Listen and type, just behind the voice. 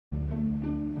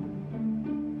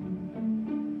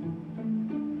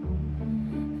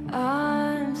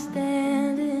I'm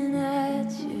standing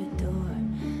at your door.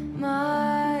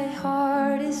 My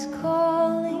heart is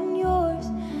calling yours.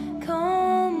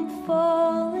 Come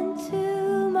fall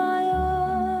into my arms.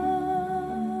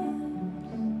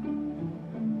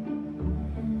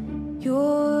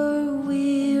 You're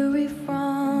weary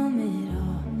from it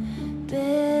all,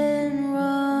 been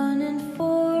running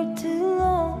for too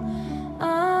long.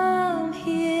 I'm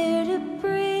here to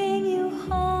bring you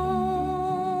home.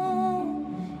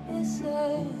 Yes,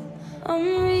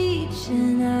 I'm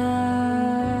reaching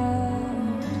out,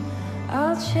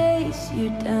 I'll chase you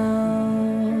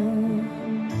down.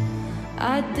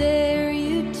 I dare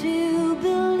you to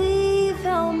believe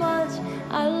how much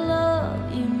I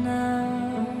love you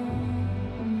now.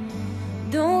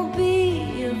 Don't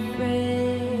be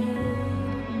afraid,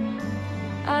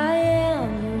 I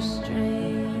am your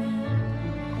strength.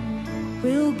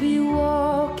 We'll be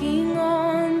walking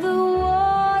on the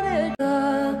water.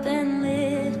 Up and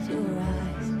lift your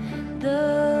eyes,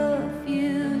 the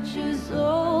future's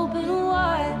open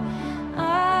wide.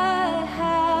 I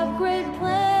have great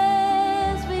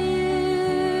plans for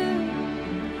you.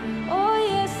 Oh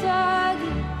yes, I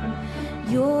do.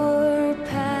 Your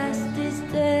past is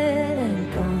dead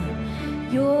and gone.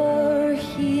 Your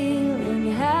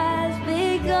healing has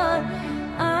begun.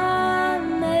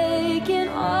 I'm making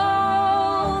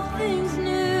all things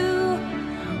new.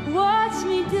 Watch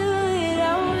me do it,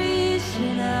 I'm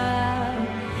reaching out.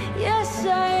 Yes,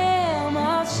 I am,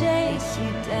 I'll chase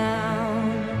you down.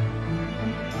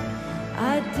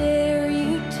 I dare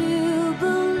you to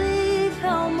believe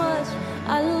how much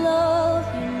I love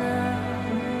you now.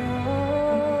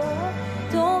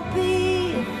 Don't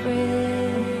be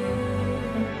afraid,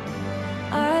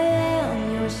 I am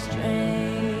your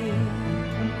strength.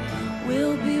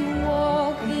 We'll be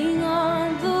walking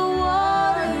on the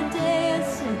water,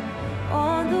 dancing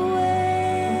on the wave.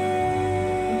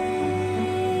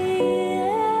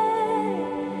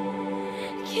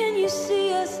 Can you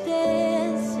see us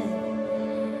dancing?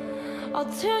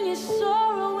 I'll turn your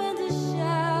sorrow into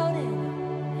shouting.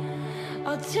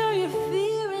 I'll turn your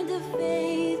fear into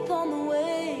faith on the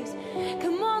waves.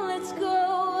 Come on, let's go.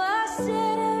 I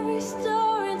set every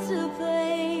star into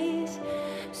place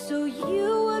so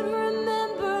you would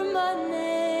remember my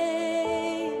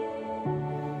name.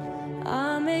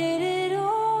 I made it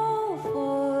all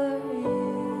for you.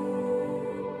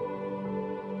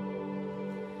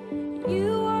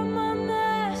 You are my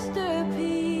masterpiece.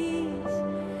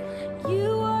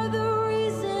 You are the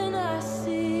reason I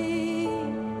see.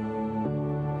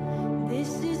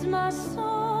 This is my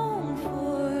song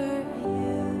for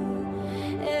you.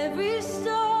 Every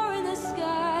star in the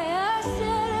sky, I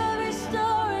set every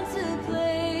star into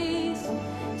place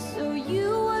so you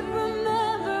would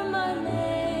remember my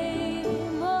name.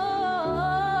 Oh,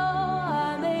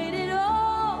 I made it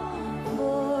all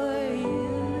for you.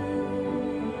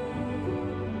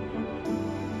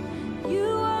 You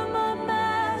are my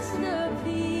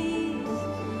masterpiece.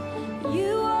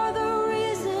 You are the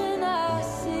reason I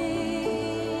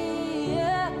see.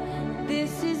 Yeah,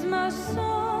 this is my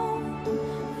song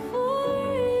for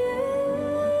you.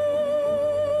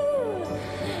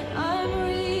 I'm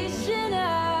reaching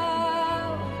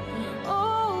out.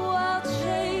 Oh, I'll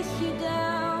chase you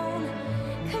down.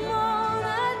 Come on,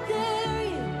 I dare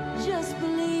you. Just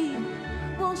believe.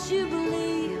 Won't you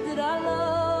believe that I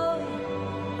love you?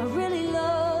 I really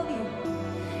love you.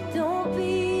 Don't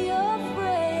be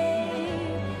afraid.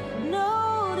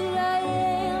 Know that I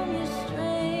am your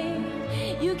strength.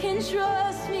 You can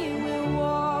trust me. We're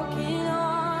walking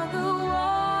on the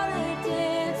water,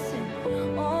 dancing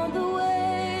on the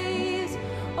waves.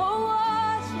 Oh,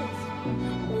 watch us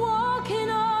walking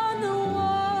on the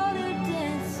water,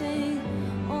 dancing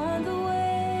on the waves.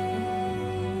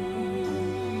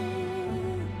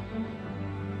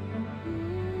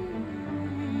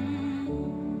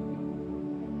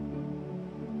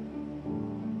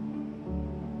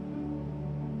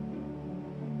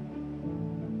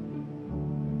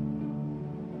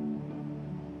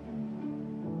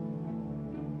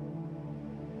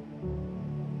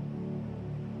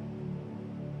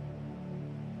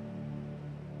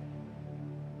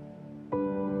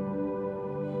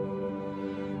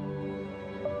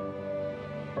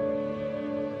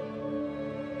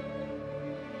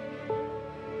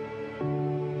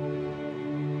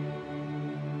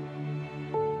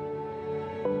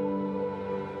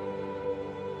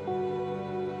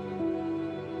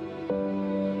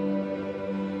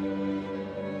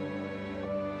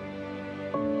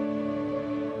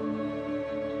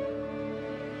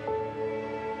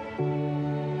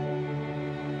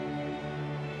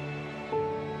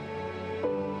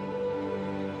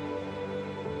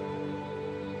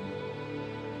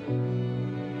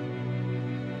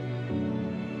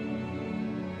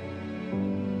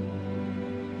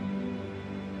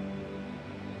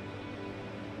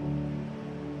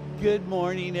 Good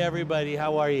morning, everybody.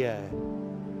 How are you?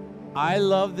 I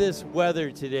love this weather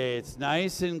today. It's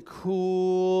nice and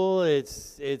cool.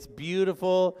 It's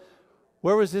beautiful.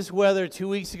 Where was this weather 2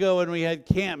 weeks ago when we had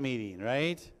camp meeting,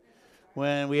 right?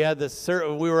 When we had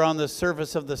we were on the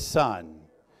surface of the sun.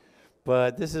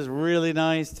 But this is really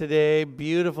nice today.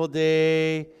 Beautiful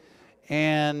day.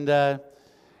 And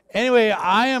anyway,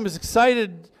 I am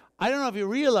excited. I don't know if you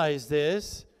realize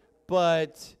this,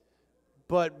 but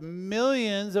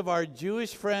millions of our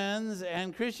Jewish friends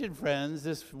and Christian friends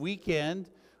this weekend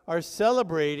are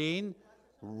celebrating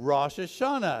Rosh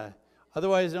Hashanah,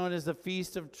 otherwise known as the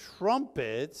Feast of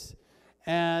Trumpets.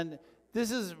 And this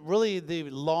is really the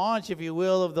launch, if you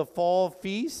will, of the fall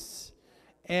feasts.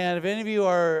 And if any of you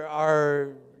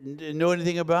know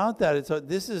anything about that,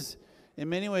 this is in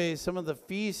many ways some of the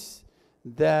feasts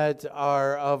that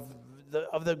are of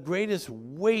the greatest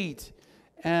weight.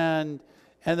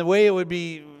 And the way it would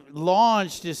be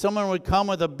launched is someone would come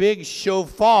with a big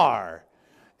shofar,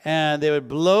 and they would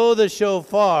blow the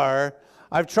shofar.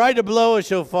 I've tried to blow a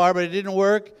shofar, but it didn't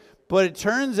work. But it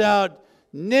turns out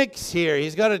Nick's here.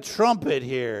 He's got a trumpet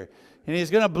here, and he's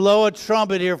going to blow a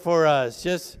trumpet here for us.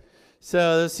 Just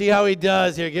so let's see how he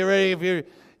does here. Get ready.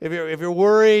 If you're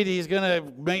worried, he's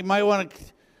might want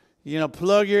to,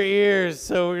 plug your ears.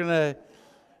 So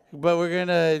we're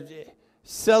gonna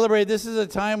celebrate. This is a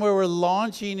time where we're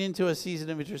launching into a season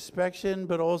of introspection,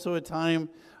 but also a time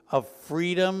of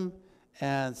freedom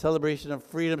and celebration of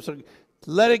freedom. So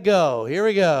let it go. Here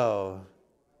we go.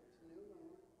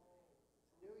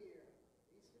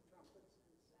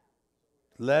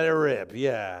 Let it rip.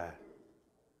 Yeah.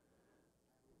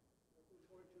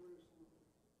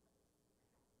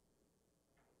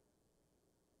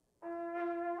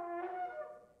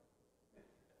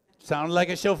 Sounded like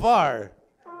a shofar.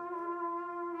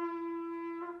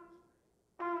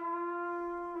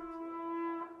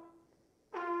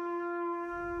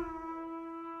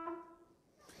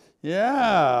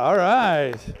 Yeah, all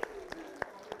right.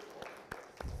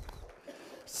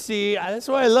 See, that's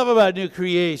what I love about new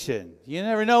creation. You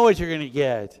never know what you're going to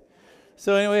get.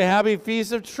 So anyway, happy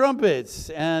Feast of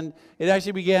Trumpets. And it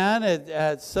actually began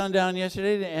at sundown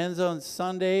yesterday. It ends on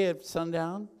Sunday at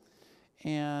sundown.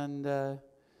 And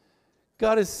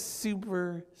God is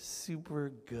super,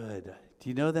 super good. Do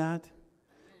you know that?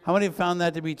 How many have found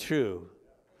that to be true?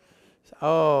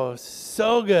 Oh,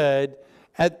 so good.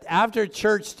 After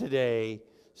church today,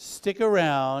 stick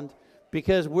around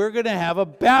because we're going to have a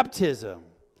baptism.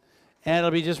 And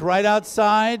it'll be just right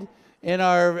outside in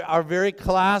our very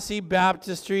classy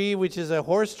baptistry, which is a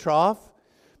horse trough.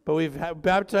 But we've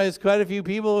baptized quite a few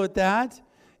people with that.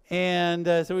 And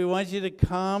so we want you to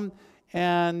come.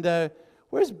 And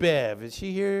where's Bev? Is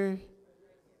she here?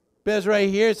 Bev's right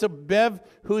here. So Bev,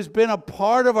 who's been a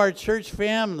part of our church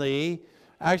family,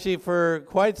 actually for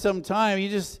quite some time, you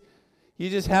just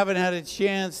haven't had a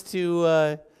chance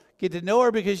to get to know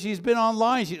her because she's been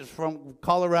online. She's from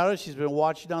Colorado. She's been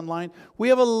watching online. We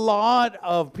have a lot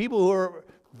of people who are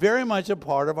very much a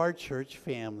part of our church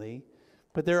family,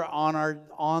 but they're on our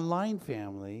online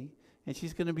family. And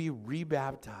she's going to be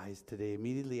rebaptized today,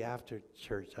 immediately after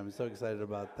church. I'm so excited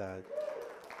about that.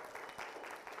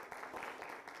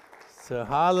 So,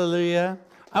 hallelujah.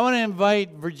 I want to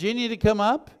invite Virginia to come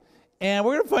up. And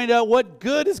we're going to find out what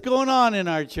good is going on in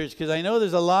our church, because I know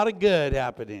there's a lot of good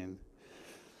happening.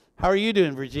 How are you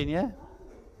doing, Virginia?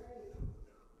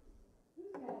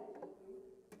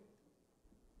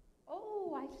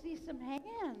 Oh, I see some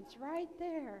hands right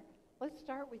there. Let's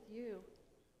start with you.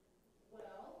 Well,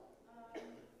 right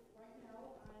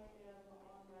now I am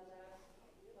on my last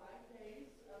 5 days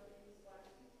of these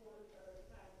last 2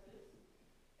 classes.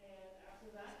 And after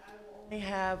that, I will only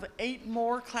have 8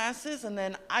 more classes, and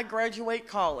then I graduate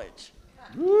college.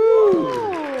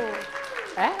 Woo!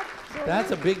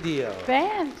 That's a big deal.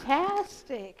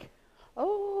 Fantastic.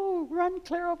 Oh, run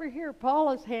clear over here.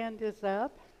 Paula's hand is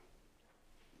up.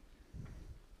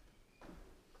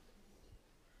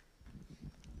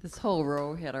 This whole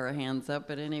row had our hands up,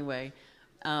 but anyway,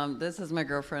 this is my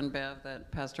girlfriend Bev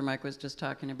that Pastor Mike was just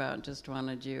talking about. Just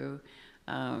wanted you.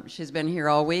 She's been here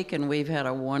all week, and we've had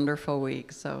a wonderful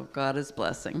week, so God is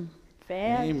blessing.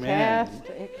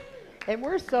 Fantastic. Amen. And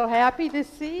we're so happy to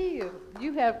see you.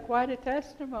 You have quite a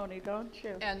testimony, don't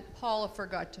you? And Paula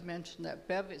forgot to mention that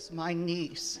Bev is my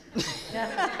niece.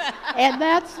 And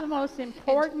that's the most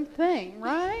important thing,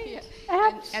 right?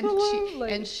 Yeah.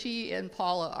 Absolutely. And she and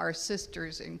Paula are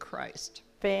sisters in Christ.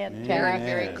 Fantastic. Very,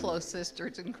 very close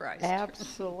sisters in Christ.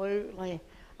 Absolutely.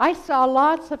 I saw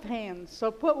lots of hands,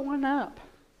 so put one up.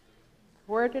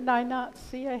 Where did I not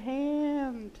see a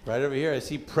hand? Right over here. I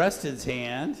see Preston's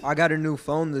hand. I got a new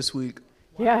phone this week.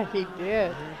 Yeah, he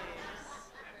did.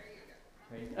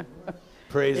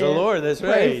 Praise the Yeah. Lord, that's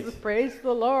right. Praise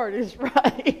the Lord is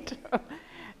right.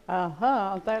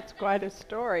 That's quite a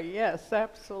story. Yes,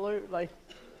 absolutely.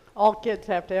 All kids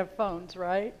have to have phones,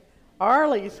 right?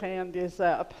 Arlie's hand is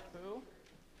up. Who?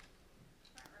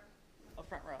 Oh,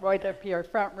 front row. Right up here,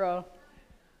 front row.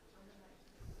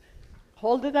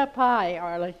 Hold it up high,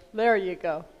 Arlie. There you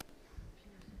go.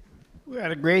 We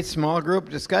had a great small group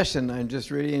discussion. I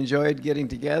just really enjoyed getting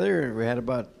together. We had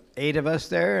about 8 of us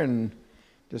there and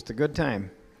just a good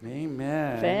time.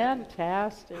 Amen.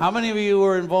 Fantastic. How many of you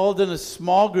were involved in a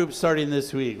small group starting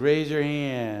this week? Raise your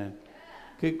hand.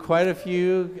 Good, quite a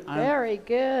few. Very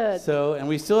good. So, and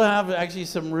we still have actually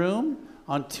some room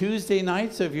on Tuesday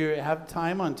night. So if you have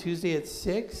time on Tuesday at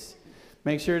 6,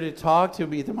 make sure to talk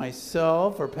to either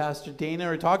myself or Pastor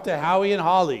Dana, or talk to Howie and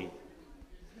Holly.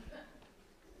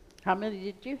 How many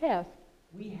did you have?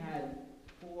 We had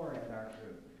 4 at our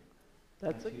group.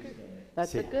 That's on a good. Tuesday.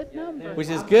 That's a good number. Which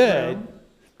is good,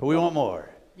 but we want more.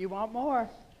 You want more?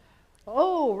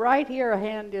 Oh, right here, a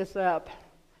hand is up.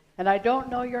 And I don't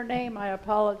know your name, I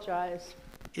apologize.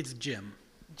 It's Jim.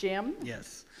 Jim?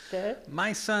 Yes. Okay.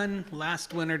 My son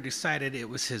last winter decided it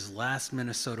was his last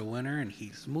Minnesota winter, and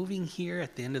he's moving here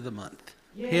at the end of the month.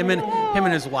 Him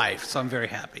and his wife. So I'm very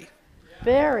happy.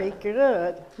 Very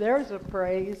good. There's a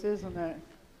praise, isn't it?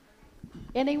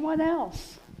 Anyone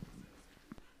else?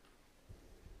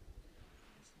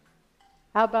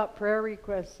 How about prayer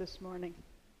requests this morning?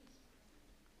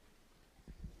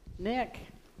 Nick?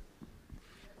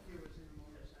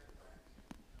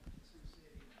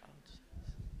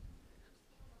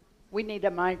 We need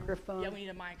a microphone. Yeah, we need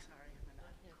a mic, sorry.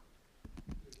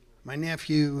 My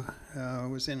nephew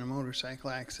was in a motorcycle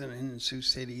accident in Sioux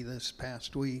City this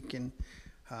past week, and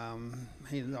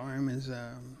his arm is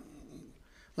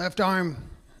left arm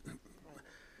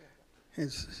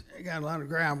has got a lot of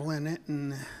gravel in it,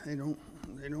 and they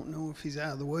don't know if he's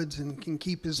out of the woods and can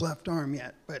keep his left arm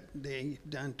yet. But they've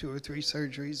done 2 or 3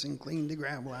 surgeries and cleaned the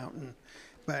gravel out,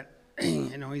 but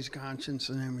he's conscious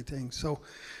and everything. So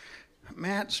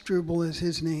Matt Struble is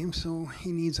his name, so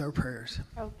he needs our prayers.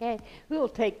 Okay. Who will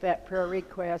take that prayer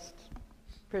request?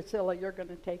 Priscilla, you're going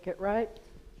to take it, right?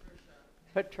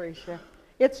 Patricia.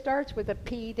 It starts with a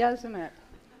P, doesn't it?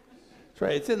 That's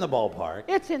right, it's in the ballpark.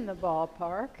 It's in the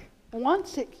ballpark.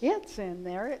 Once it gets in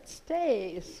there, it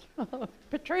stays.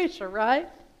 Patricia, right?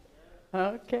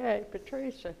 Okay,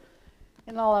 Patricia.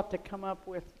 And I'll have to come up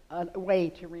with a way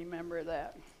to remember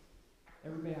that.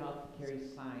 Everybody has to carry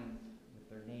signs with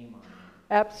their name on it.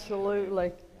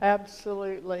 Absolutely,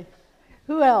 absolutely.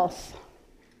 Who else?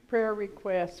 Prayer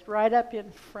request, right up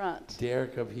in front.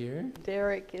 Derek up here.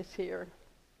 Derek is here.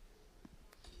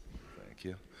 Thank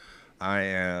you. I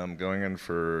am going in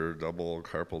for double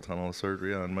carpal tunnel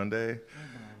surgery on Monday,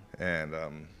 and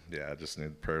I just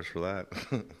need prayers for that.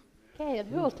 Okay, and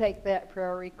who'll take that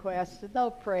prayer request? And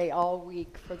they'll pray all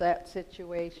week for that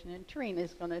situation. And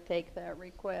Trina's going to take that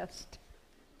request.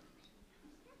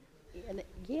 And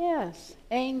yes,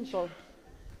 Angel,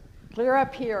 clear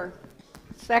up here,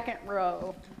 second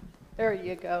row. There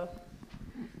you go.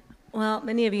 Well,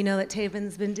 many of you know that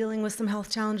Taven's been dealing with some health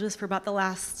challenges for about the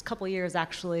last couple years,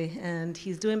 actually, and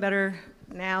he's doing better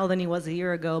now than he was a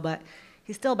year ago, but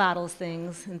he still battles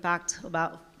things. In fact,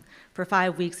 for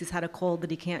 5 weeks, he's had a cold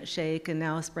that he can't shake, and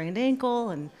now a sprained ankle,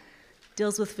 and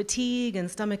deals with fatigue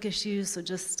and stomach issues, so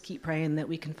just keep praying that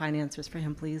we can find answers for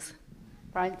him, please.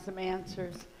 Find some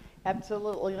answers.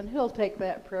 Absolutely, and who'll take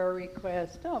that prayer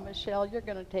request? Oh, Michelle, you're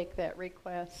going to take that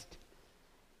request.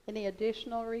 Any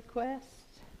additional requests?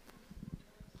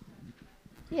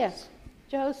 Yes,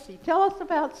 Josie, tell us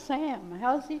about Sam.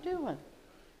 How's he doing?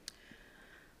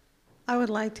 I would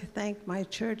like to thank my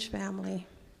church family.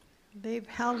 They've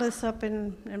held us up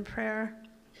in prayer.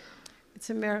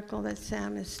 It's a miracle that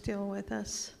Sam is still with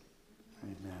us.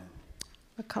 Amen.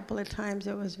 A couple of times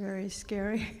it was very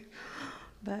scary,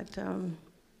 but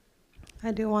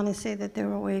I do want to say that they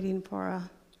were waiting for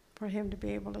him to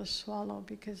be able to swallow,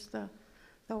 because the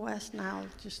West Nile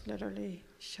just literally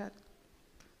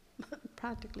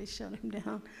practically shut him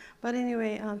down. But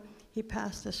anyway, he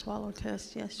passed the swallow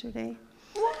test yesterday.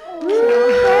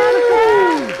 Fantastic!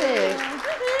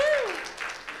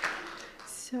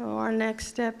 So our next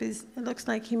step is, it looks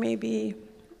like he may be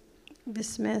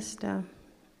dismissed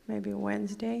maybe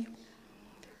Wednesday.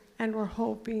 And we're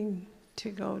hoping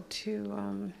to go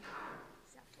to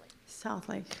South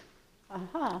Lake.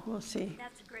 Uh-huh. We'll see.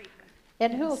 That's great.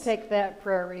 And who'll take that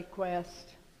prayer request?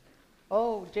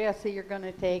 Oh, Jesse, you're going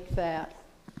to take that.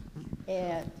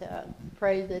 And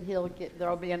pray that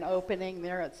there'll be an opening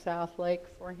there at South Lake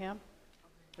for him,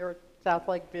 or South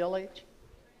Lake Village.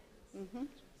 Mhm.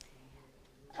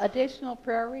 Additional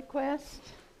prayer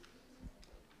requests?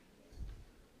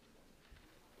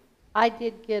 I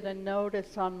did get a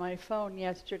notice on my phone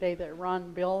yesterday that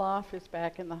Ron Billoff is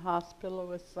back in the hospital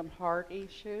with some heart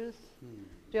issues.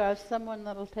 Do I have someone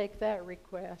that'll take that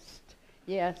request?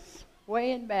 Yes,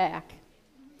 way in back.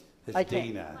 It's I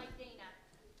can't- Dana. Like Dana.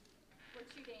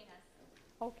 What's your Dana?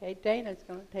 Okay, Dana's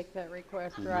going to take that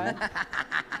request, right?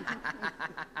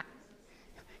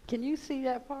 Can you see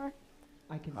that far?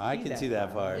 I can see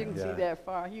that far. You can yeah. see that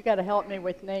far. You got to help me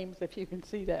with names if you can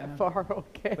see that far,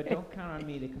 okay? But don't count on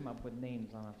me to come up with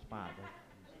names on the spot.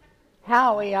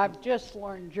 Howie, I've just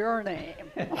learned your name.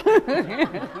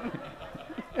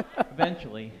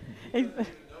 Eventually.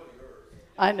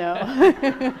 I know.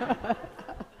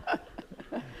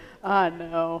 I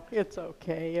know. It's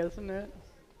okay, isn't it?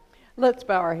 Let's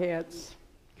bow our heads.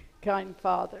 Kind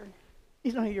Father,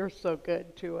 you know you're so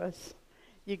good to us.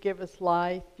 You give us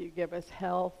life, you give us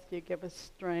health, you give us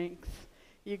strength,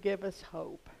 you give us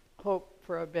hope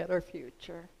for a better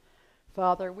future.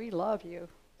 Father, we love you.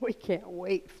 We can't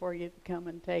wait for you to come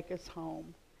and take us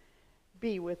home.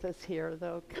 Be with us here,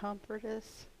 though. Comfort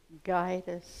us, guide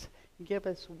us, give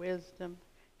us wisdom,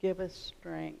 give us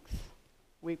strength.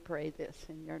 We pray this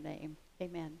in your name.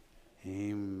 Amen.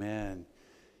 Amen.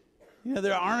 You know,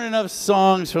 there aren't enough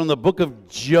songs from the book of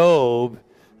Job.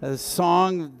 A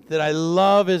song that I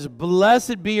love is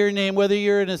Blessed Be Your Name, whether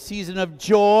you're in a season of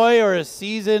joy or a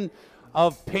season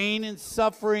of pain and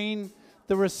suffering.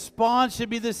 The response should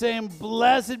be the same.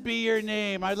 Blessed be your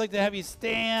name. I'd like to have you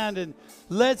stand and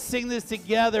let's sing this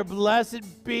together.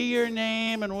 Blessed be your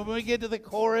name. And when we get to the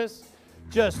chorus,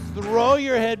 just throw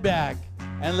your head back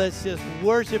and let's just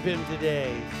worship him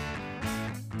today.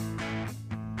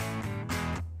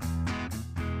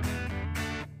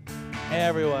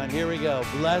 Everyone, here we go.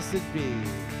 Blessed be.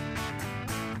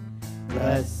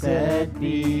 Blessed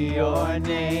be your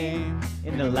name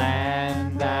in the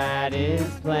land that is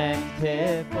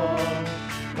plentiful,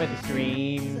 where the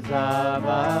streams of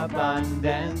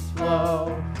abundance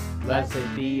flow.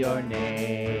 Blessed be your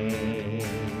name.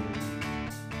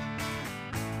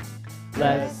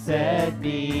 Blessed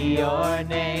be your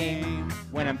name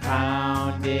when I'm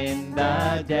found in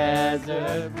the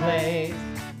desert place,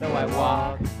 though I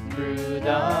walk through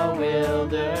the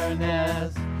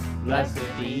wilderness. Blessed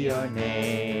be your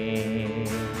name.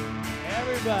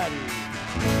 Everybody.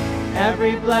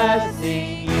 Every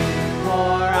blessing you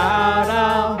pour out,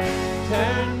 I'll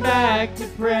turn back to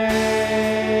praise.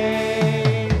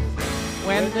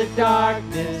 When the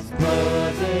darkness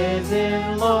closes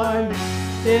in, Lord,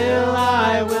 still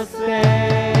I will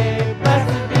say,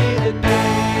 blessed be the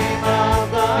name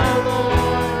of the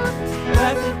Lord.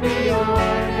 Blessed be your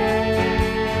name.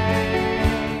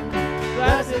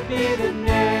 Blessed be the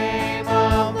name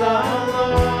of the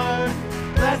Lord.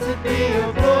 Blessed be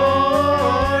your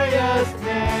glorious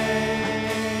name.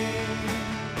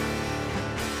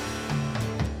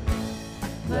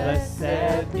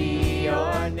 Blessed be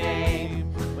your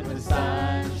name when the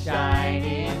sun's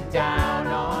shining down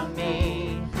on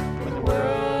me, when the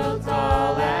world's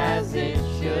all as it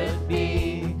should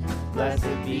be.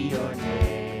 Blessed be your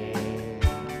name.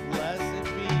 Blessed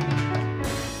be.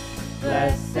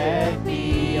 Blessed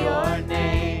be your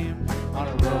name on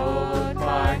a road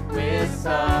marked with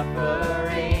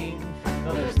suffering,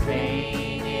 though there's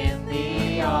pain in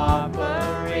the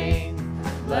offering.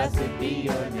 Blessed be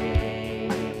your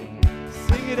name.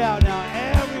 Sing it out now,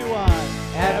 everyone.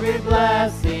 Every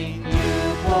blessing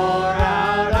you pour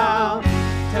out, I'll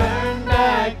turn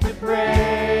back to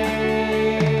praise.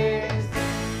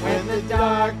 When the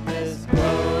darkness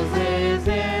closes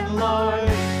in, Lord,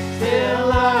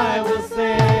 still I will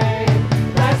say,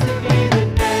 blessed be the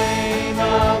name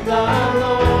of the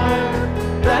Lord.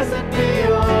 Blessed be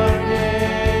your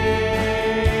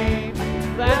name.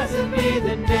 Blessed be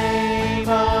the name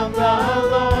of the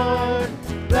Lord.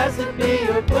 Blessed be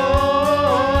your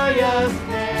glorious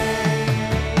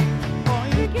name. Oh,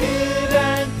 you give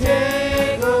and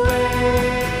take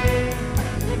away.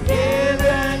 You give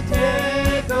and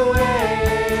take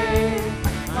away.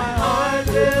 My heart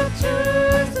will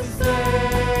choose to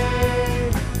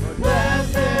say,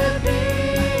 blessed be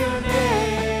your name.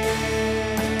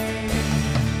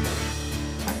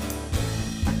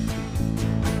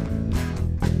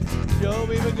 Job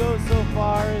even goes so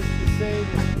far as to say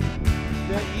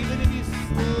that even if you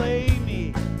slay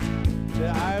me,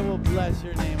 that I will bless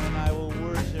your name and I will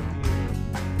worship you.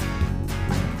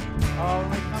 Oh, when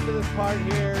we come to this part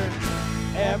here,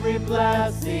 Every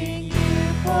blessing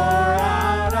you pour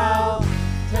out, I'll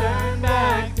turn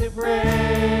back to praise.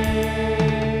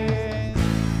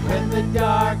 When the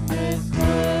darkness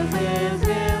closes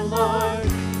in, Lord,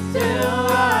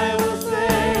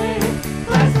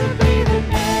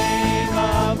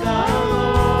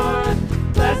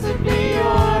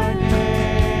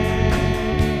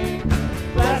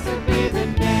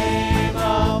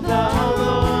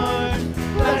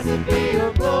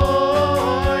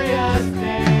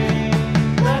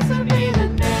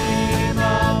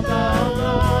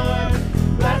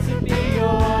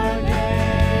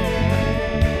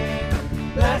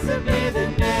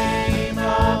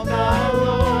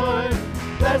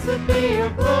 blessed be your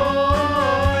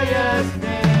glorious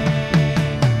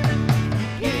name.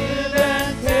 Give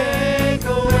and take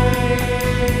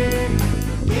away,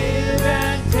 give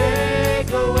and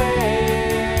take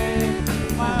away.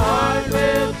 My heart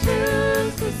will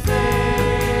choose to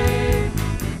say,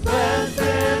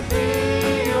 blessed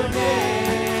be your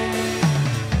name.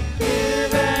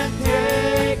 Give and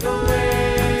take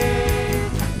away,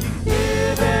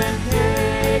 give and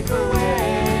take away.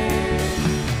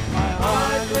 My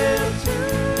heart will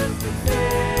choose to say,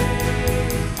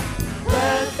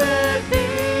 blessed be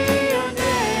your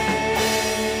name.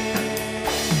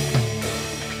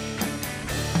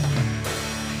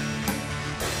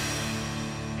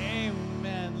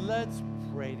 Amen. Let's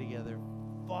pray together.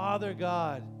 Father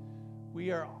God,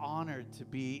 we are honored to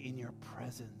be in your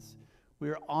presence. We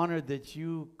are honored that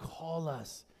you call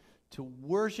us to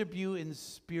worship you in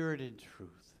spirit and truth.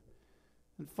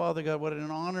 And Father God, what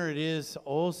an honor it is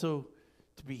also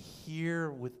to be here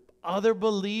with other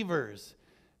believers.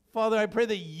 Father, I pray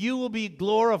that you will be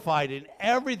glorified in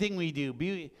everything we do.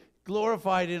 Be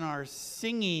glorified in our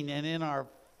singing and in our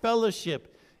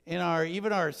fellowship, in our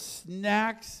even our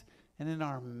snacks and in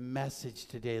our message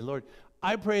today. Lord,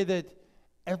 I pray that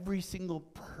every single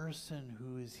person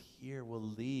who is here will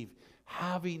leave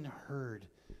having heard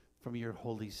from your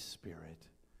Holy Spirit.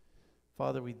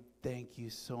 Father, we thank you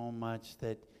so much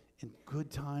that in good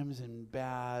times and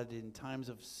bad, in times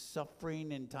of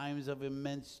suffering, in times of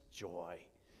immense joy,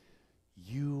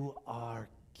 you are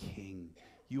King.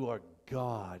 You are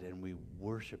God, and we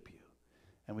worship you.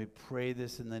 And we pray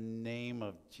this in the name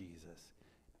of Jesus.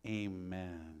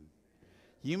 Amen.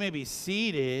 You may be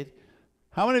seated.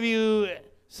 How many of you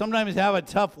sometimes have a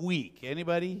tough week?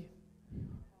 Anybody?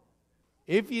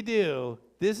 If you do,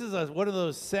 this is one of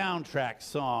those soundtrack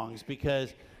songs,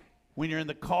 because when you're in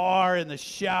the car, in the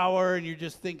shower, and you're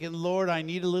just thinking, Lord, I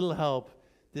need a little help,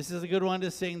 this is a good one to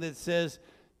sing that says,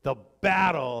 the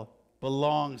battle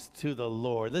belongs to the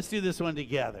Lord. Let's do this one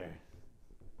together.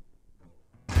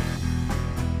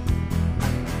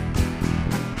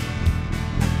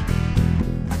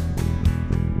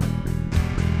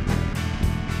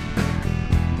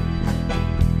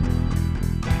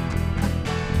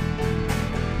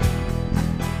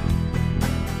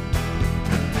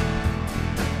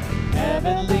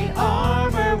 Heavenly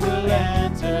armor will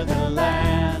enter the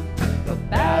land. The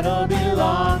battle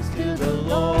belongs to the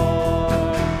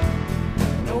Lord.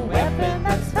 No weapon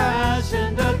that's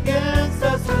fashioned against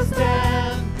us will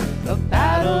stand. The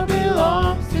battle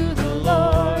belongs to the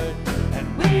Lord.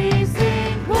 And we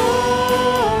sing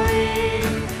glory,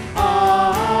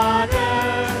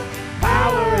 honor,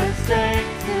 power and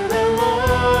strength to the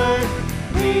Lord.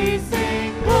 We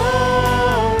sing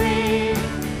glory,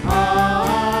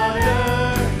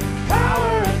 honor,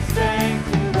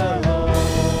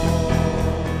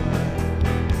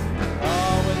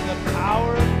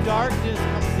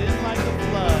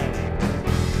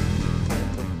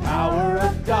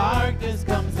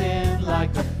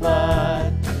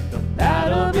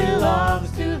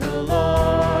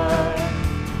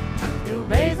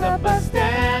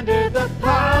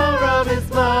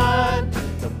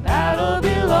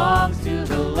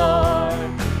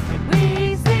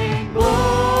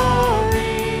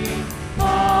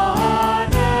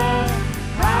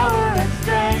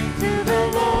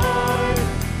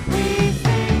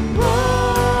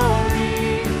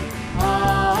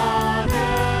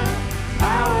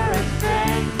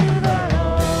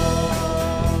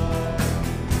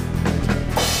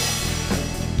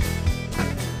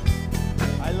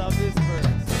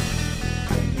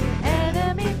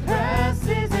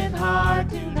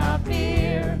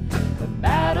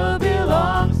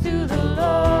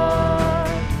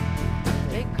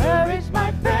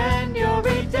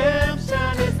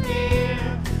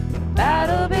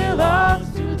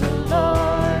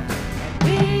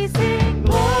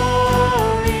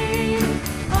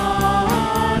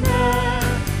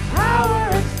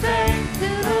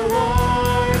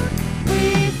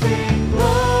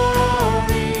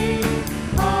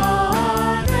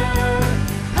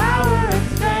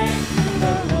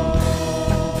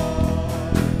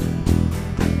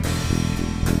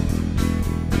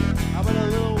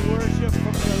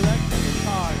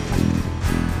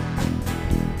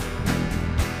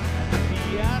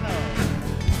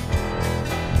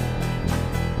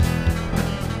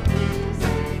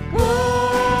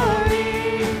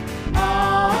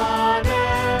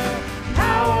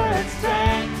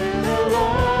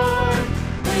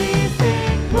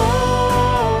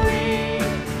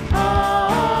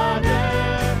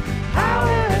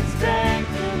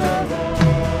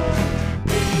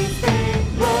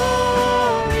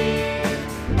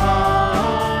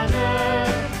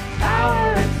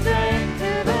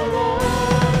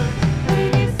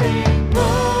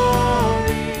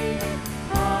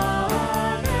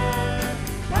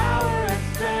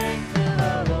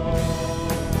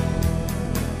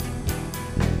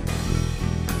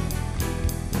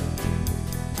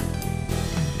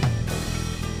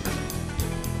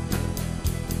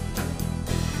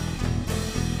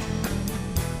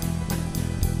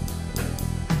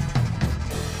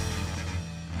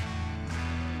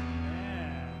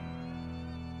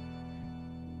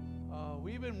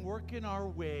 been working our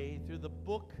way through the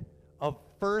book of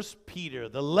 1 Peter,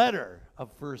 the letter of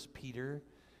 1 Peter,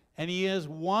 and he has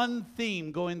one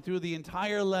theme going through the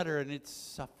entire letter, and it's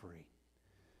suffering.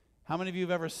 How many of you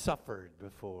have ever suffered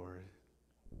before?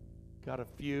 Got a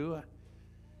few.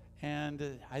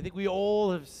 And I think we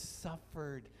all have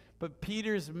suffered. But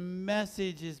Peter's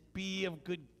message is be of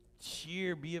good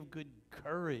cheer, be of good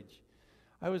courage.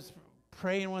 I was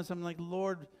praying once, I'm like,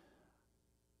 Lord,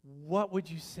 what would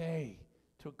you say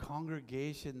to a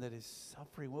congregation that is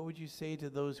suffering? What would you say to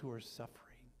those who are suffering?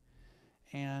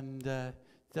 And it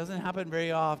doesn't happen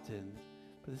very often,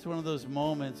 but it's one of those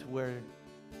moments where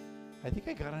I think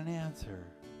I got an answer.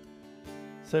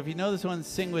 So if you know this one,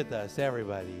 sing with us,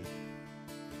 everybody.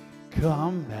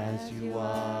 Come as you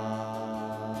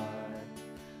are,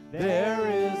 there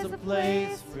is a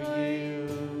place for you.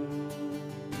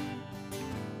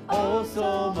 Oh,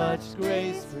 so much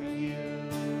grace for you,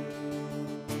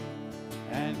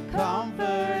 and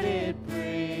comfort it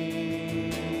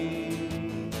brings.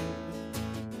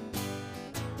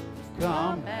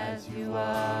 Come as you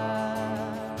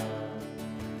are,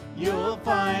 you'll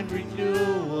find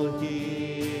renewal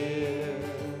here,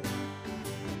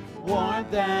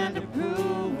 warmth and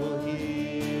approval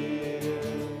here,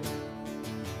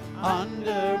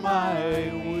 under my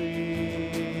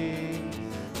wings.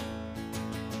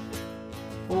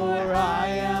 For I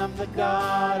am the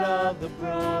God of the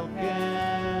broken,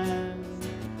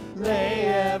 lay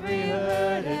every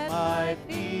hurt at my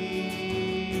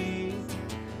feet.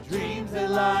 Dreams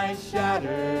that lie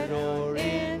shattered or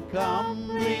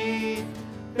incomplete,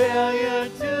 failure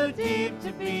too deep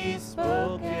to be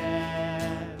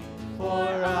spoken. For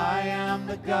I am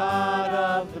the God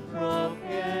of the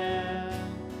broken,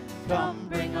 come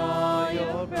bring all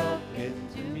your broken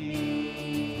to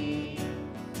me.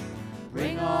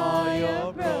 Bring all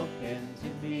your broken to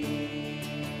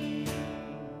me.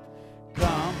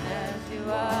 Come as you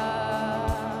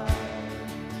are,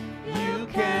 you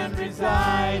can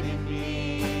reside in me.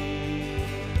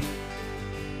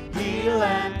 Heal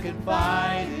and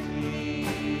confide in me,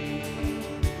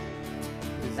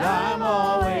 'cause I'm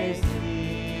always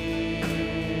near.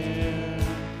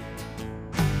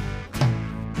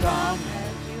 Come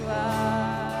as you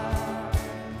are,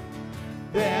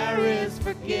 there is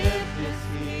forgiveness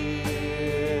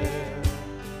here.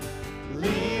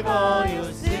 Leave all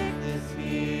your sickness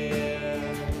here,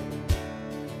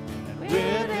 and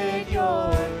with it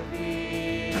your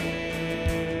fear.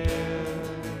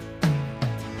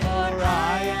 For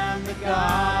I am the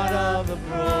God of the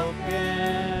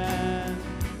broken,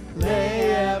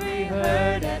 lay every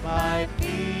hurt at my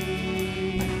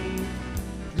feet.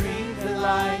 Dreams that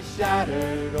lie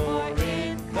shattered or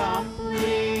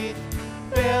incomplete,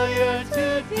 failure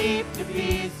too deep to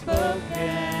be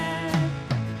spoken.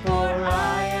 For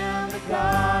I am the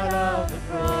God of the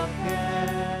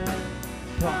broken,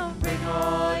 come bring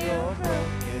all your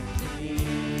broken to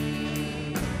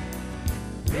me.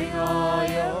 Bring all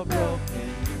your broken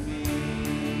to me.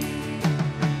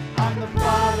 I'm the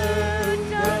Father who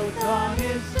dotes on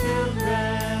his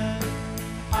children.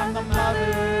 I'm the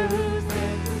mother whose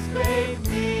sins escape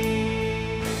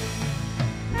me.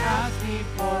 Ask me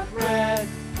for bread,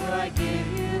 will I give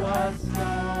you a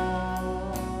stone?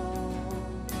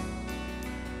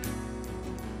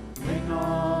 Bring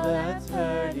all that's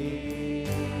hurting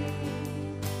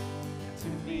to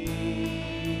me.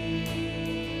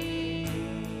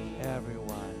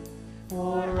 Everyone.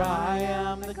 For I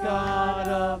am the God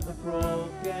of the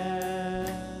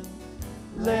broken,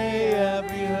 lay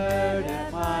every hurt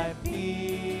at my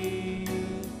feet.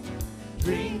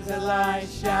 Dreams that lie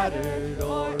shattered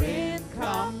or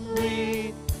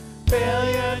incomplete,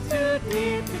 failure too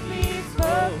deep to be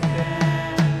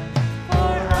spoken.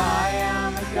 For I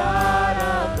am the God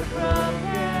of the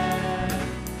broken,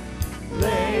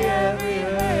 lay every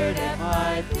hurt at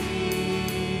my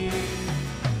feet.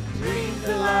 Dreams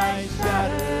that lie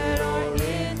shattered or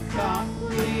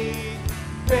incomplete,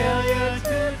 failure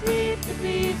too deep to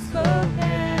be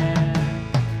spoken.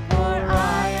 For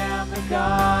I am the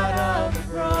God of the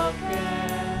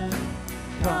broken,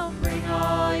 come bring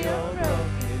all your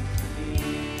broken to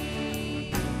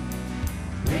me.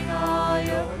 Bring all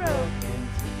your broken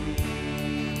to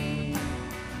me.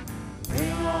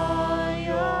 Bring all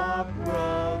your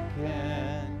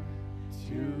broken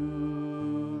to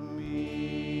me.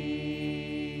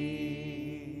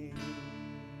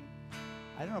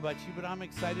 I don't know about you, but I'm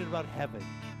excited about heaven.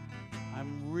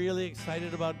 I'm really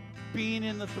excited about being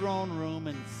in the throne room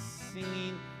and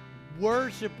singing,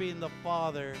 worshiping the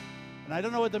Father. And I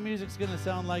don't know what the music's going to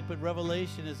sound like, but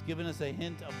Revelation has given us a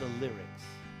hint of the lyrics.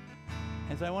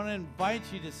 And so I want to invite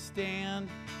you to stand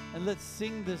and let's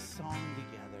sing this song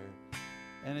together.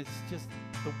 And it's just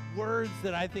the words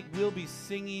that I think we'll be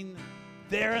singing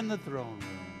there in the throne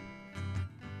room.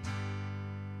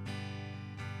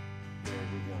 There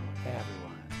we go,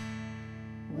 everyone.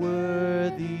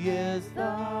 Worthy is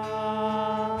the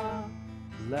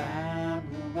Lamb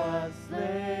who was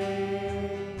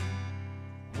slain.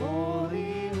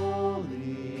 Holy,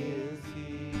 holy is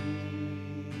He.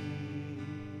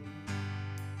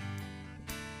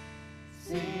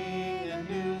 Sing a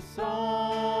new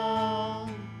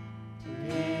song to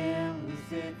Him who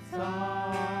sits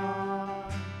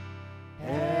on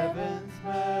heaven's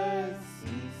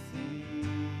mercy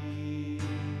seat.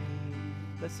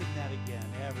 Let's sing that again,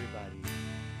 everybody.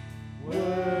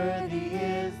 Worthy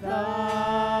is the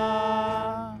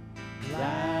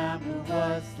Lamb who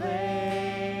was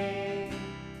slain.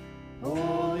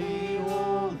 Holy,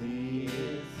 holy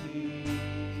is He.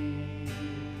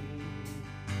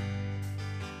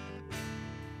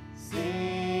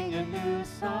 Sing a new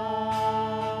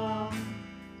song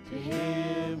to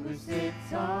Him who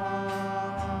sits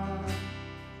on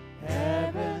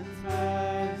heaven's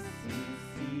mercy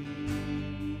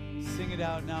seat. Sing it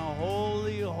out now.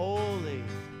 Holy, holy.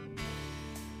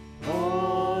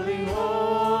 Holy,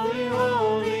 holy,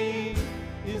 holy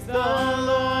is the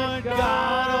Lord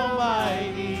God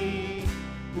Almighty,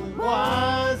 who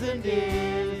was and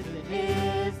is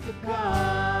to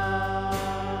come.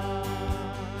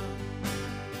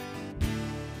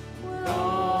 With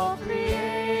all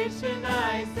creation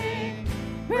I sing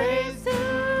praise to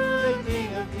the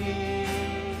King of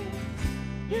Kings.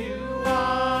 You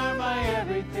are my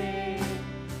everything,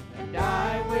 and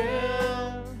I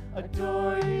will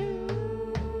adore you.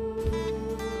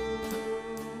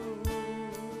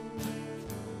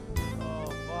 Oh,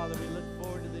 Father, we look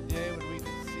forward to the day when we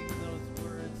can sing those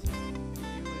words to you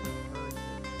in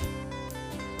person.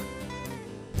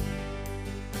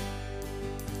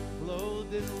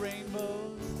 Clothed in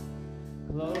rainbows,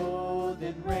 clothed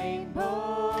in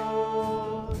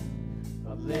rainbows,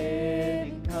 of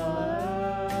living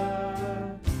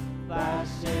color,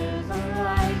 flashes of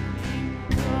lightning,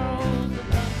 rolls of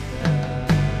thunder.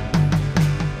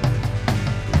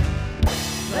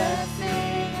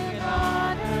 Blessing and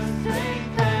honor,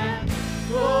 strength and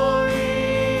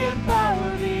glory and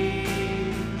power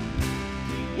be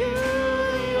to you,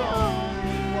 the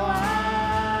only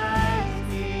wise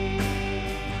King.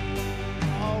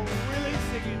 Oh, really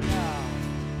singing now.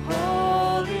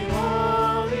 Holy,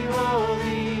 holy,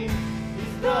 holy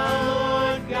is the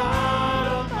Lord God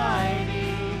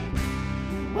Almighty,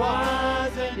 who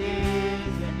was and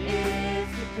is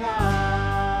to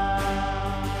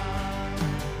come.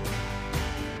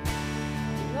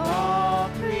 In all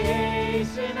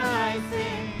creation I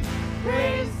sing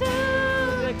praise to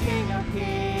the King of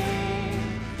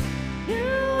Kings. You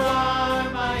are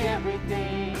my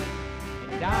everything,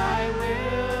 and I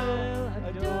will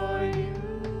adore you.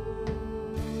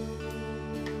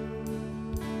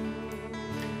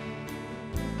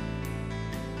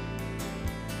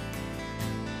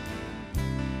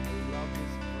 Love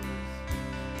this verse.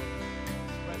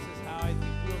 Expresses how I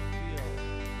think we'll feel.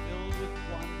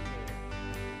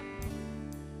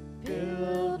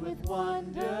 Filled with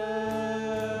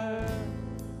wonder,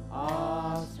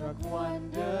 awestruck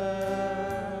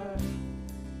wonder,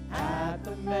 at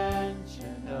the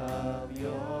mention of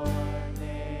your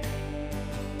name.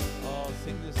 Oh,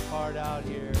 sing this part out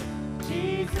here.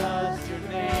 Jesus, your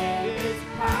name is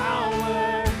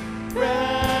power,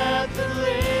 breath of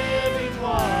living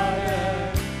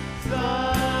water,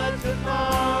 such a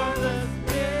marvelous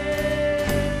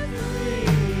mystery.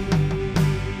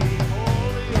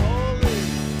 Holy, holy,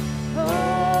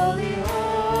 holy,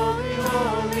 holy,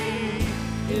 holy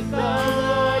is the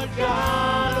Lord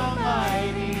God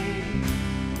Almighty,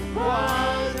 who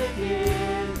was and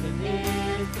is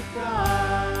to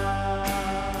come.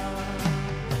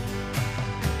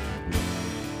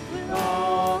 With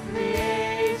all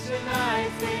creation I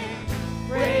sing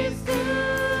praise to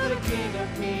the King of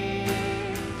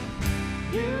Kings.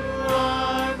 You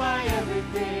are my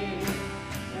everything,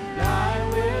 and I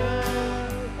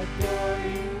will adore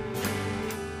you.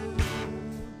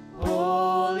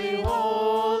 Holy,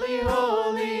 holy,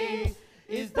 holy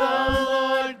is the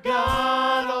Lord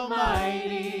God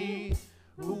Almighty,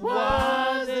 who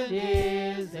was and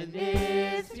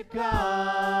is to come.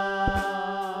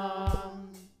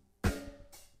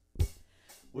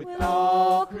 With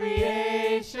all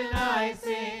creation I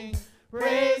sing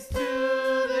praise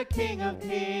to the King of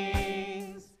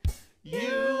Kings.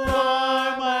 You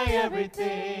are my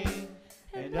everything,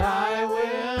 and I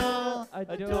will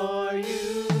adore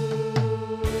you.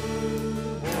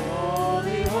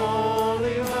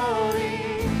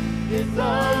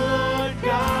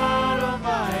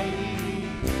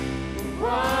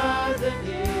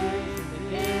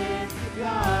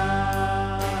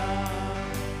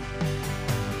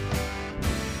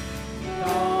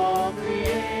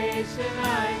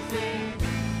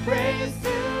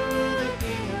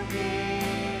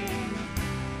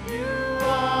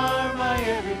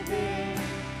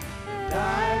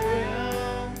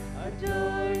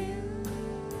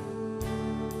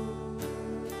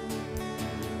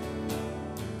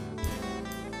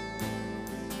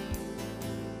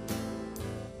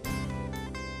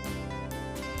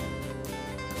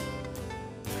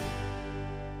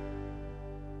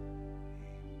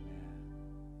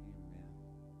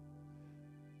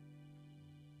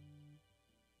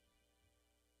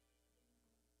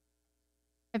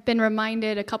 I've been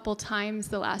reminded a couple times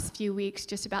the last few weeks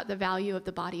just about the value of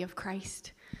the body of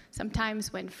Christ.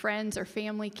 Sometimes when friends or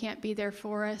family can't be there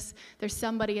for us, there's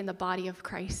somebody in the body of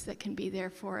Christ that can be there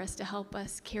for us to help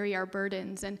us carry our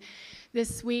burdens. And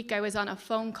this week I was on a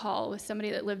phone call with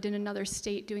somebody that lived in another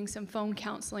state doing some phone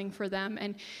counseling for them.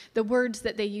 And the words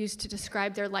that they used to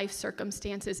describe their life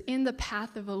circumstances in the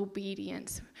path of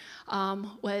obedience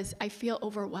was, I feel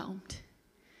overwhelmed.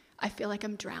 I feel like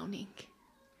I'm drowning.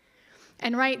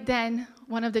 And right then,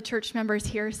 one of the church members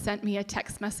here sent me a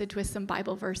text message with some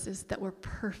Bible verses that were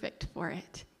perfect for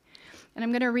it. And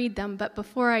I'm going to read them, but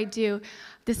before I do,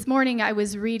 this morning I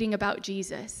was reading about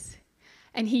Jesus,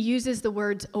 and he uses the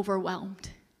words overwhelmed.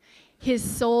 His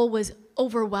soul was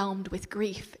overwhelmed with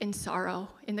grief and sorrow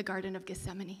in the Garden of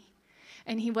Gethsemane.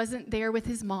 And he wasn't there with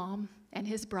his mom and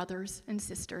his brothers and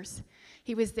sisters.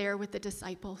 He was there with the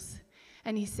disciples.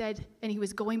 And he said, and he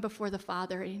was going before the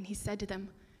Father, and he said to them,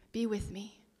 be with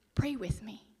me, pray with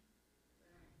me.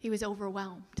 He was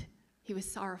overwhelmed. He was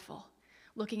sorrowful,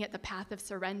 looking at the path of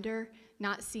surrender,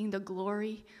 not seeing the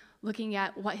glory, looking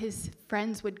at what his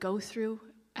friends would go through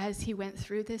as he went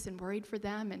through this and worried for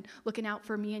them and looking out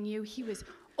for me and you. He was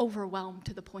overwhelmed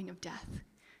to the point of death.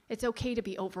 It's okay to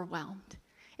be overwhelmed.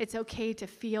 It's okay to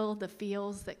feel the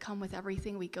feels that come with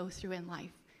everything we go through in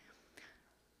life.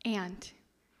 And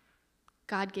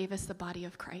God gave us the body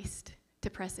of Christ to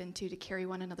press into, to carry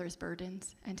one another's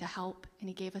burdens and to help, and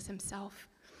he gave us himself.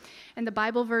 And the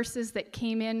Bible verses that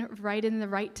came in the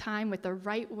right time with the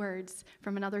right words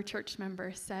from another church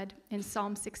member said in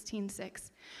Psalm 16:6,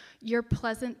 your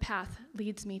pleasant path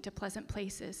leads me to pleasant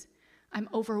places. I'm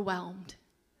overwhelmed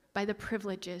by the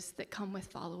privileges that come with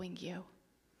following you.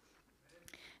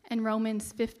 And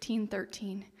Romans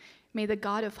 15:13, may the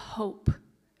God of hope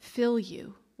fill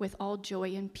you with all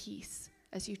joy and peace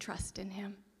as you trust in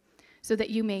him, so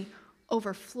that you may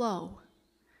overflow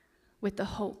with the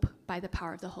hope by the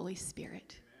power of the Holy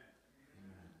Spirit.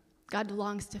 God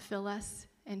longs to fill us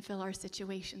and fill our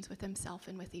situations with himself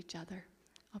and with each other.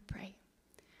 I'll pray.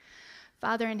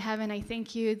 Father in heaven, I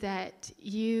thank you that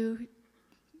you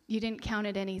didn't count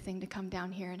it anything to come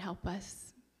down here and help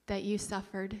us, that you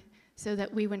suffered so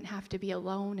that we wouldn't have to be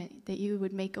alone, and that you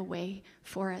would make a way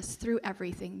for us through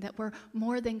everything, that we're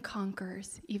more than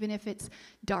conquerors, even if it's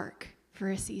dark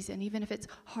for a season, even if it's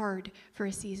hard for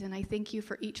a season. I thank you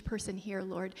for each person here,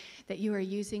 Lord, that you are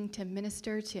using to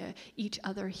minister to each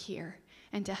other here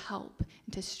and to help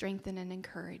and to strengthen and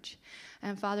encourage.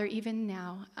 And Father, even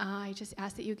now, I just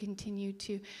ask that you continue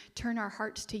to turn our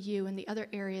hearts to you in the other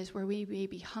areas where we may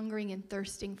be hungering and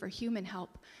thirsting for human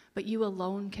help, but you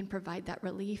alone can provide that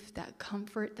relief, that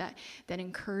comfort, that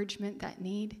encouragement, that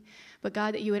need. But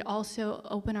God, that you would also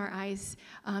open our eyes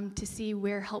to see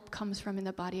where help comes from in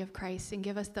the body of Christ and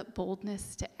give us that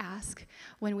boldness to ask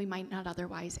when we might not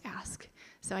otherwise ask.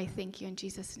 So I thank you in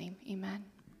Jesus' name. Amen.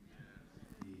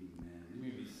 You may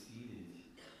be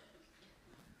seated.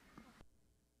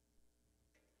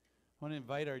 I want to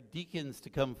invite our deacons to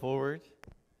come forward.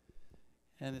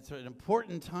 And it's an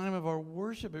important time of our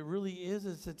worship. It really is.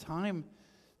 It's a time.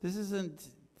 This isn't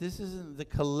the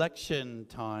collection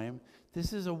time.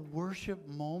 This is a worship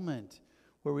moment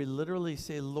where we literally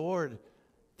say, Lord,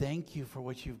 thank you for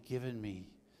what you've given me.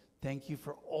 Thank you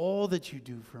for all that you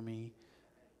do for me.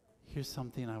 Here's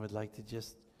something I would like to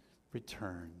just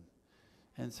return.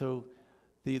 And so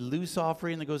the loose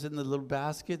offering that goes in the little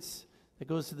baskets, that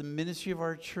goes to the ministry of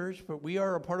our church, but we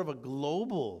are a part of a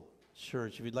global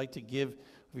church. If you'd like to give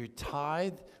of your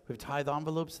tithe, we have tithe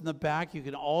envelopes in the back. You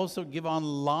can also give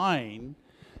online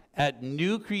at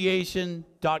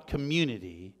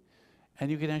newcreation.community,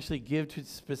 and you can actually give to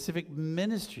specific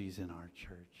ministries in our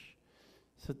church.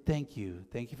 So thank you.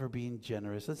 Thank you for being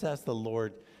generous. Let's ask the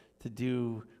Lord to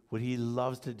do what he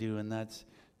loves to do, and that's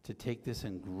to take this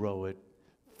and grow it.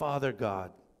 Father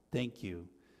God, thank you.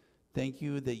 Thank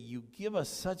you that you give us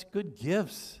such good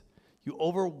gifts. You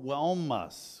overwhelm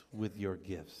us with your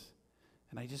gifts.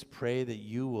 And I just pray that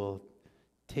you will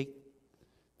take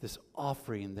this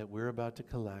offering that we're about to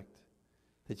collect,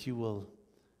 that you will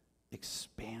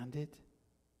expand it,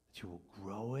 that you will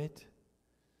grow it,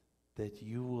 that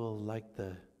you will, like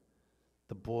the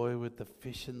boy with the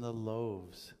fish and the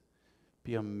loaves,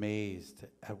 be amazed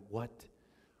at what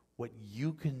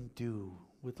you can do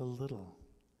with a little.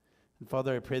 And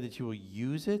Father, I pray that you will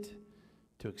use it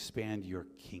to expand your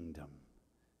kingdom.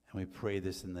 And we pray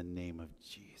this in the name of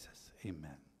Jesus.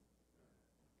 Amen.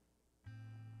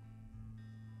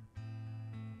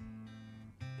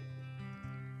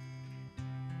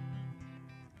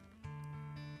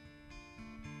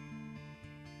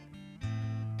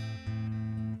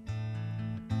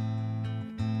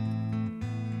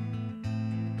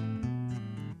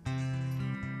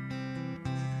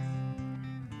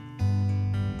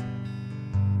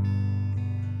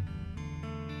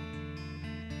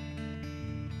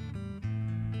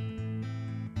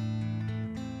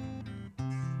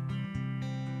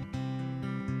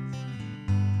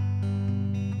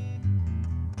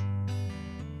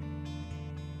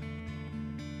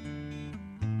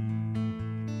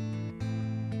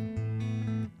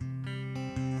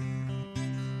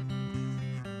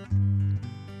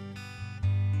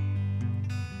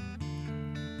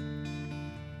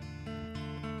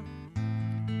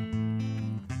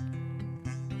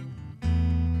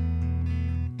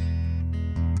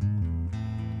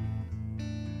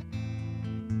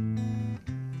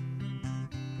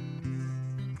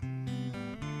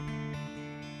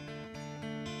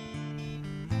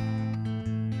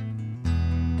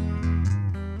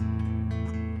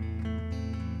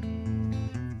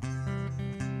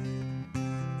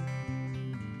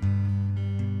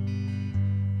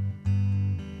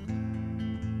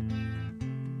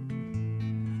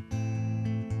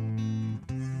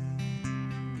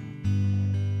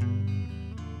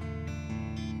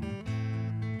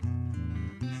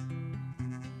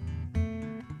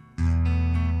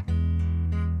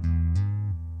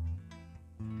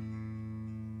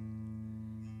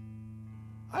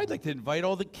 I'd like to invite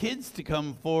all the kids to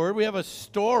come forward. We have a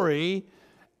story,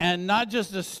 and not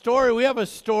just a story, we have a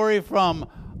story from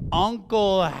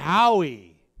Uncle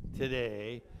Howie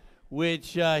today,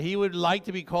 which he would like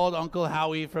to be called Uncle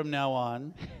Howie from now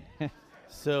on.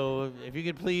 So if you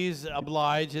could please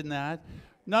oblige in that.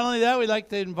 Not only that, we'd like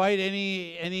to invite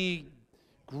any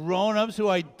grown-ups who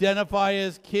identify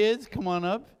as kids. Come on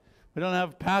up. We don't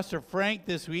have Pastor Frank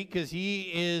this week because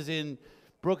he is in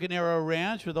Broken Arrow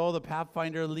Ranch with all the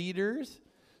Pathfinder leaders.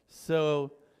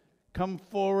 So come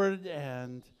forward,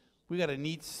 and we got a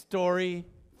neat story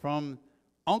from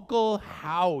Uncle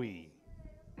Howie.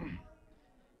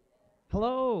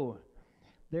 Hello.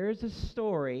 There's a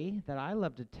story that I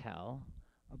love to tell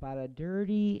about a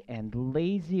dirty and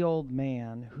lazy old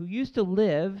man who used to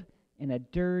live in a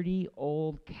dirty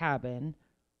old cabin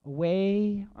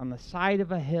away on the side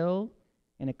of a hill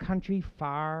in a country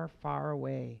far, far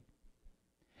away.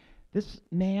 This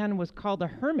man was called a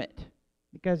hermit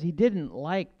because he didn't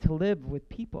like to live with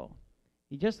people.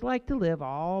 He just liked to live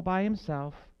all by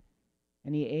himself,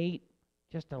 and he ate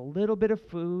just a little bit of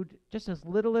food, just as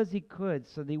little as he could,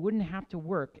 so that he wouldn't have to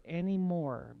work any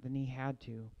more than he had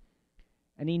to.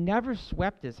 And he never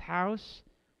swept his house,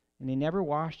 and he never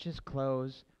washed his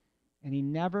clothes, and he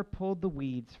never pulled the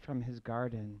weeds from his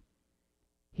garden.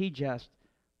 He just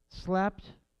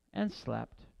slept and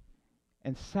slept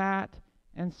and sat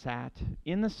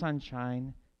in the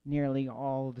sunshine nearly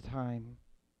all the time.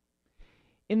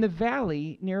 In the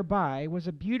valley nearby was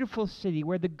a beautiful city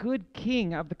where the good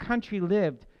king of the country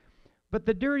lived, but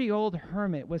the dirty old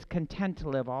hermit was content to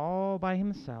live all by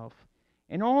himself,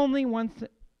 and only once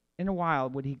in a while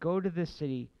would he go to the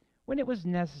city when it was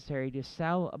necessary to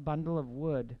sell a bundle of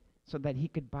wood so that he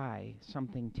could buy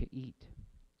something to eat.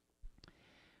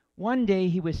 One day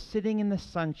he was sitting in the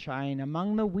sunshine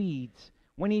among the weeds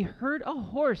when he heard a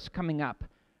horse coming up,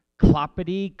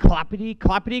 cloppity, cloppity,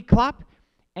 cloppity, clop,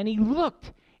 and he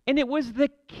looked, and it was the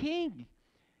king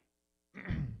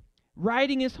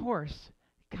riding his horse,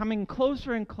 coming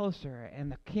closer and closer,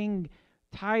 and the king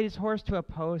tied his horse to a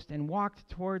post and walked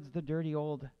towards the dirty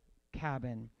old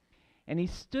cabin. And he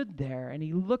stood there, and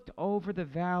he looked over the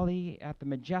valley at the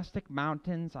majestic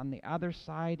mountains on the other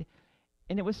side,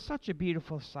 and it was such a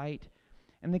beautiful sight.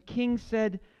 And the king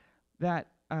said that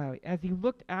as he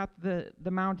looked at the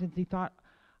mountains, he thought,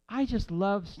 I just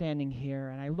love standing here,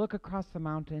 and I look across the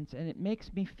mountains, and it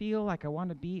makes me feel like I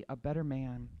want to be a better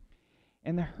man.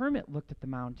 And the hermit looked at the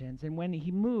mountains, and when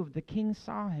he moved, the king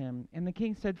saw him. And the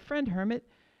king said, Friend hermit,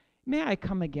 may I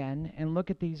come again and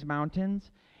look at these mountains?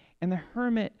 And the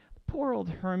hermit, poor old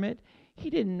hermit, he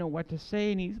didn't know what to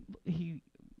say, and he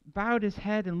bowed his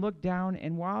head and looked down,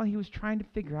 and while he was trying to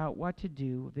figure out what to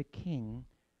do, the king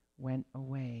went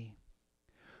away.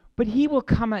 But he will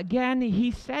come again.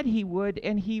 He said he would,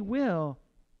 and he will.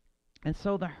 And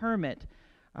so the hermit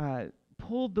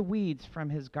pulled the weeds from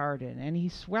his garden, and he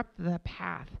swept the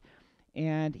path,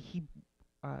 and he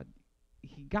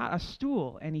got a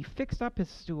stool, and he fixed up his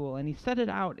stool, and he set it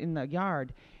out in the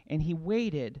yard, and he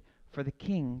waited for the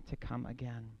king to come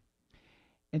again.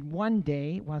 And one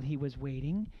day, while he was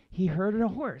waiting, he heard a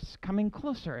horse coming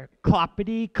closer,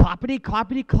 cloppity, cloppity,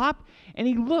 cloppity, clop, and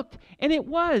he looked, and it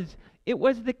was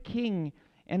the king.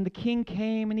 And the king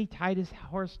came, and he tied his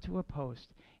horse to a post,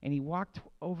 and he walked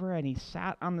over, and he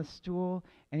sat on the stool,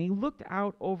 and he looked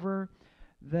out over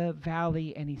the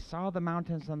valley, and he saw the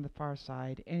mountains on the far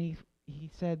side, and he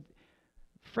said,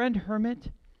 Friend hermit,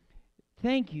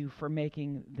 thank you for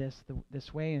making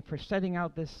this way and for setting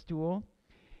out this stool.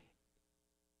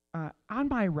 On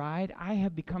my ride, I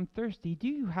have become thirsty. Do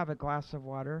you have a glass of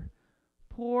water?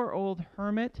 Poor old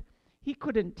hermit. He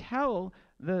couldn't tell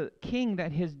the king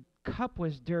that his cup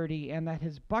was dirty and that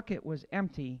his bucket was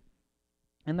empty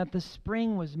and that the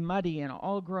spring was muddy and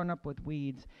all grown up with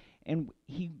weeds. And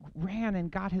he ran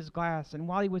and got his glass, and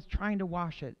while he was trying to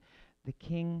wash it, the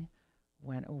king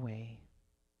went away.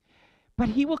 But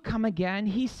he will come again.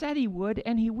 He said he would,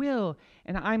 and he will,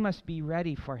 and I must be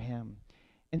ready for him.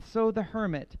 And so the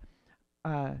hermit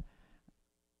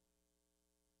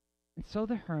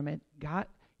got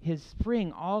his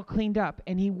spring all cleaned up,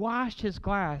 and he washed his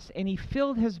glass, and he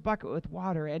filled his bucket with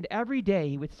water, and every day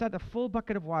he would set a full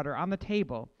bucket of water on the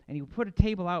table, and he would put a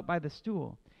table out by the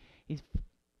stool. He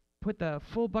put the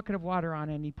full bucket of water on,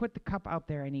 and he put the cup out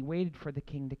there, and he waited for the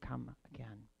king to come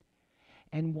again.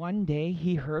 And one day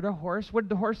he heard a horse. What did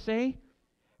the horse say?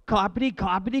 Cloppity,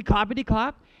 cloppity, cloppity,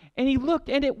 clop. And he looked,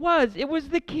 and it was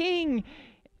the king.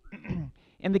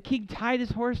 And the king tied his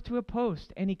horse to a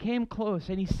post, and he came close,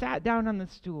 and he sat down on the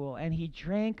stool, and he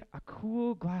drank a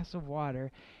cool glass of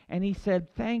water, and he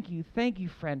said, thank you,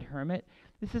 friend hermit.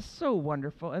 This is so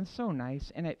wonderful and so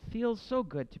nice, and it feels so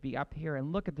good to be up here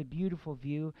and look at the beautiful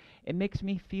view. It makes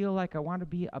me feel like I want to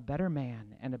be a better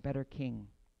man and a better king.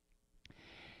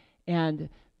 And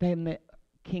then the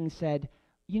king said,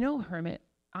 you know, hermit,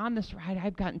 on this ride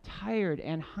I've gotten tired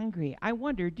and hungry. I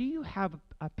wonder, do you have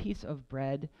a piece of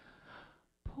bread?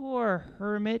 Poor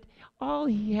hermit. All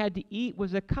he had to eat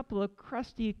was a couple of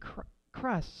crusty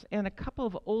crusts and a couple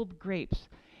of old grapes.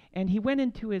 And he went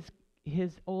into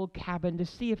his old cabin to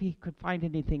see if he could find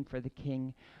anything for the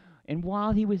king. And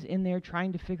while he was in there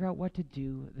trying to figure out what to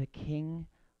do, the king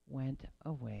went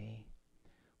away.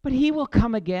 But he will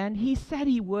come again. He said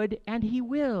he would, and he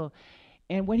will.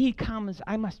 And when he comes,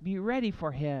 I must be ready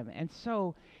for him. And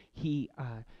so he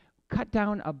cut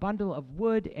down a bundle of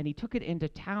wood, and he took it into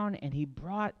town, and he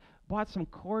bought some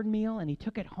cornmeal, and he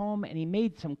took it home, and he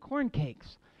made some corn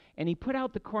cakes. And he put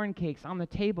out the corn cakes on the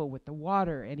table with the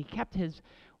water, and he kept his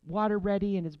water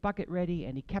ready and his bucket ready,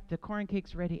 and he kept the corn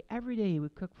cakes ready. Every day he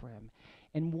would cook for him.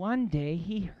 And one day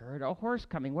he heard a horse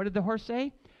coming. What did the horse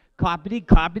say? Cloppity,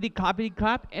 cloppity, cloppity,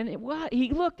 clop. And he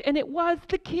looked, and it was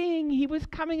the king. He was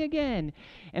coming again.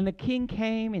 And the king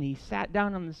came, and he sat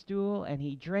down on the stool, and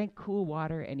he drank cool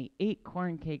water, and he ate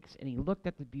corn cakes, and he looked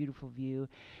at the beautiful view,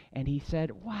 and he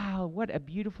said, wow, what a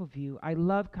beautiful view. I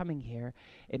love coming here.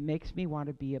 It makes me want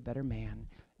to be a better man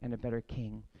and a better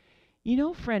king. You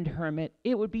know, friend hermit,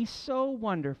 it would be so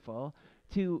wonderful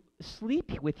to sleep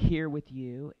here with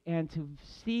you and to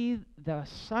see the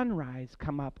sunrise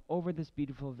come up over this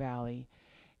beautiful valley.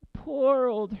 Poor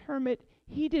old hermit,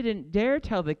 he didn't dare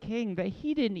tell the king that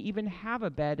he didn't even have a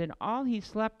bed, and all he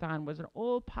slept on was an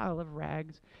old pile of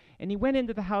rags. And he went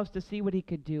into the house to see what he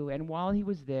could do, and while he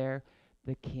was there,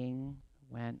 the king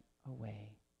went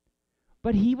away.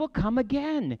 But he will come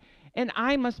again, and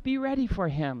I must be ready for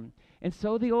him. And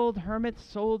so the old hermit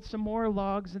sold some more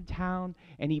logs in town,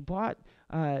 and he bought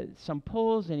some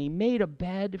poles, and he made a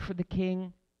bed for the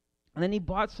king. And then he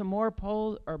bought some more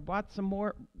poles, or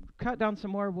cut down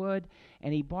some more wood,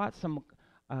 and he bought some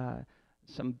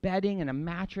bedding and a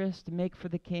mattress to make for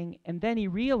the king. And then he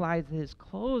realized that his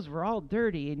clothes were all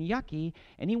dirty and yucky,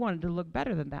 and he wanted to look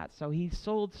better than that. So he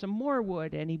sold some more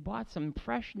wood, and he bought some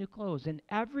fresh new clothes. And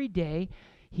every day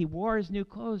he wore his new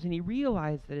clothes, and he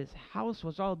realized that his house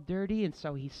was all dirty, and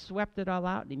so he swept it all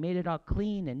out, and he made it all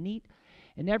clean and neat.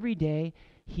 And every day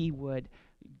he would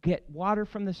get water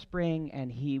from the spring,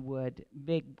 and he would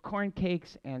make corn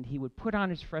cakes, and he would put on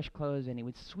his fresh clothes, and he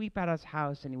would sweep out his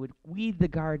house, and he would weed the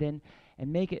garden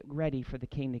and make it ready for the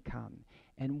king to come.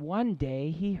 And one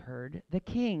day he heard the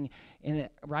king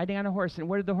riding on a horse. And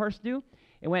what did the horse do?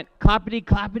 It went cloppity,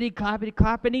 cloppity, cloppity,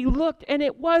 clop, and he looked, and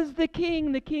it was the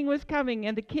king. The king was coming,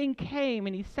 and the king came,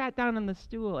 and he sat down on the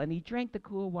stool, and he drank the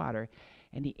cool water,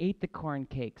 and he ate the corn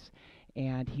cakes.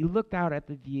 And he looked out at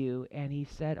the view, and he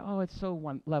said, oh, it's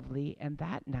so lovely. And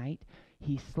that night,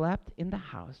 he slept in the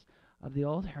house of the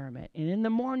old hermit. And in the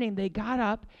morning, they got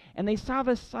up, and they saw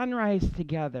the sunrise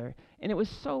together. And it was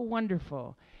so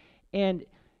wonderful. And,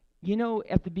 you know,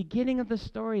 at the beginning of the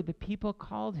story, the people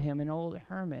called him an old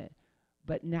hermit.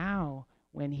 But now,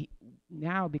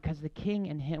 because the king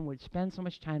and him would spend so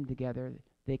much time together,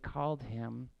 they called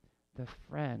him the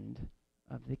friend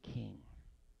of the king.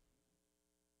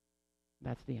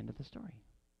 That's the end of the story.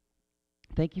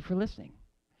 Thank you for listening.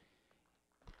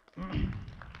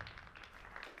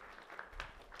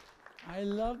 I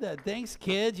love that. Thanks,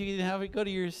 kids. You can have it go to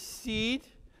your seat.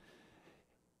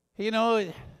 You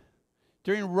know,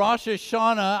 during Rosh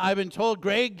Hashanah, I've been told,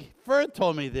 Greg Firth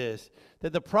told me this,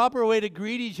 that the proper way to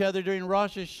greet each other during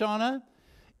Rosh Hashanah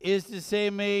is to say,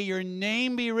 may your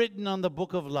name be written on the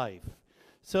book of life.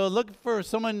 So look for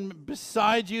someone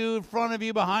beside you, in front of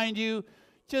you, behind you.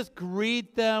 Just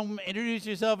greet them, introduce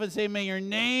yourself, and say, may your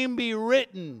name be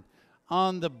written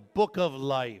on the book of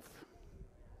life.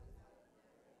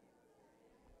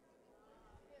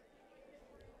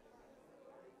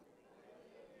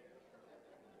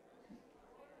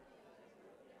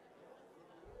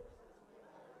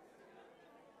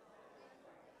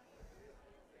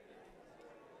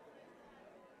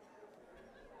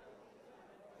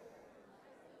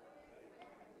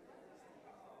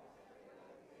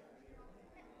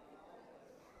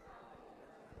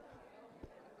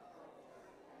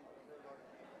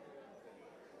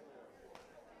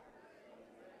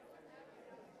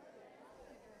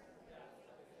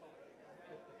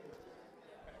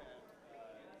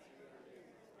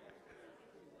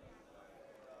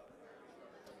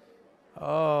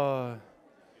 Oh,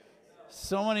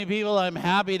 So many people I'm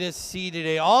happy to see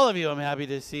today. All of you I'm happy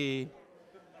to see.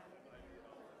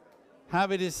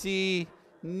 Happy to see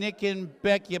Nick and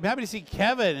Becky. I'm happy to see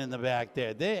Kevin in the back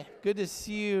there. Good to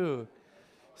see you.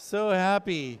 So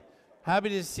happy. I'm happy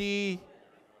to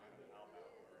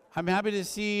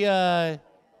see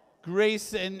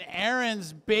Grace and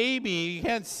Aaron's baby. You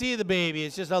can't see the baby.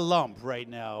 It's just a lump right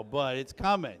now, but it's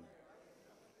coming.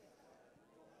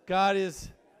 God is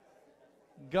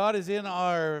in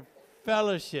our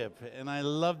fellowship, and I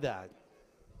love that.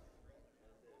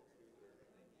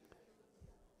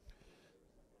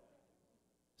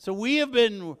 So we have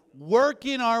been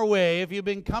working our way. If you've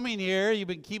been coming here, you've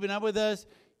been keeping up with us,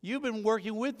 you've been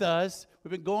working with us.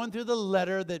 We've been going through the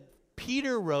letter that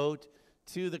Peter wrote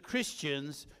to the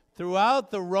Christians throughout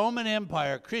the Roman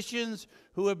Empire, Christians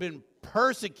who have been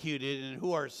persecuted and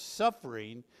who are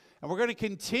suffering. And we're going to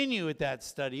continue with that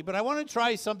study, but I want to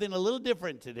try something a little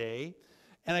different today.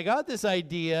 And I got this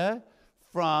idea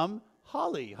from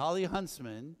Holly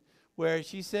Huntsman, where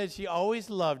she said she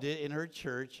always loved it in her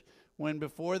church when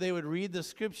before they would read the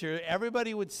scripture,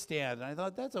 everybody would stand. And I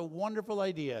thought, that's a wonderful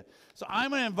idea. So I'm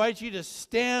going to invite you to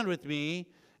stand with me,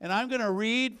 and I'm going to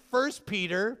read 1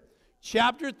 Peter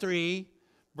chapter 3,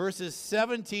 verses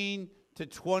 17 to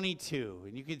 22.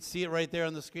 And you can see it right there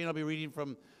on the screen. I'll be reading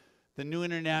from the New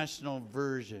International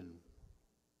Version.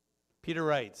 Peter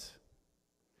writes,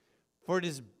 "For it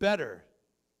is better,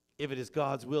 if it is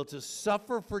God's will, to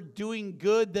suffer for doing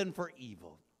good than for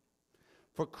evil.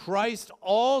 For Christ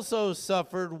also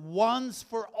suffered once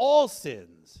for all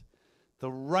sins,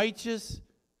 the righteous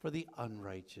for the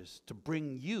unrighteous, to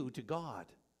bring you to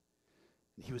God.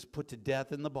 And he was put to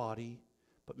death in the body,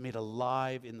 but made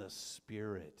alive in the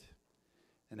spirit.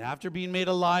 And after being made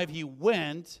alive, he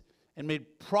went and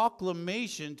made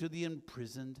proclamation to the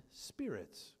imprisoned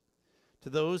spirits, to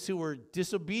those who were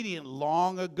disobedient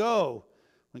long ago,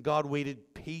 when God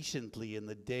waited patiently in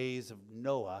the days of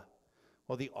Noah,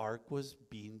 while the ark was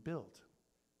being built.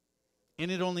 In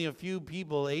it only a few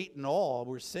people, 8 in all,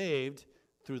 were saved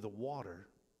through the water.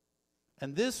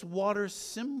 And this water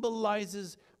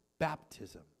symbolizes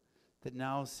baptism that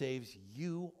now saves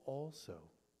you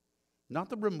also. Not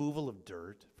the removal of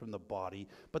dirt from the body,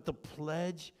 but the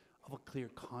pledge of a clear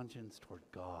conscience toward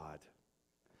God.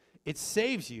 It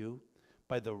saves you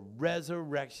by the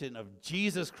resurrection of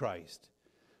Jesus Christ,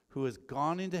 who has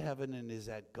gone into heaven and is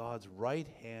at God's right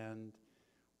hand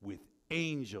with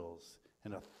angels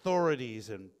and authorities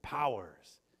and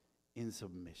powers in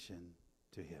submission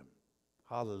to him."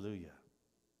 Hallelujah.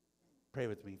 Pray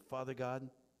with me. Father God,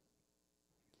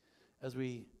 as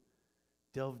we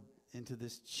delve into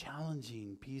this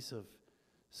challenging piece of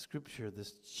Scripture,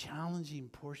 this challenging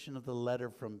portion of the letter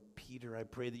from Peter, I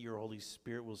pray that your Holy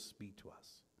Spirit will speak to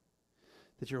us,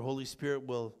 that your Holy Spirit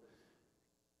will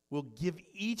give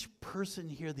each person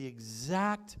here the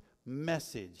exact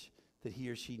message that he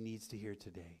or she needs to hear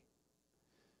today,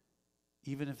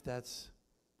 even if that's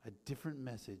a different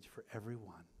message for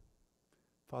everyone.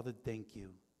 Father, thank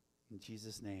you. In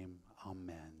Jesus' name,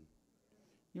 amen.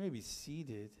 You may be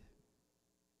seated.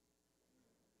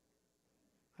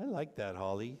 I like that,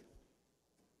 Holly.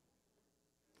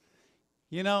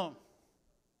 You know,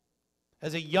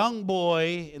 as a young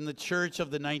boy in the church of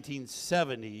the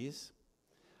 1970s,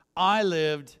 I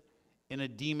lived in a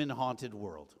demon-haunted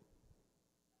world.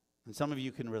 And some of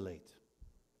you can relate.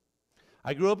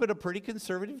 I grew up in a pretty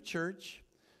conservative church,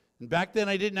 and back then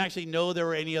I didn't actually know there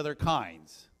were any other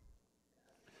kinds.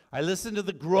 I listened to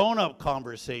the grown-up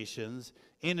conversations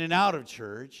in and out of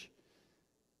church,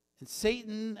 and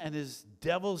Satan and his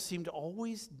devils seemed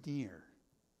always near,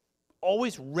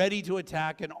 always ready to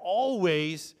attack, and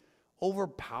always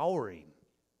overpowering.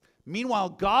 Meanwhile,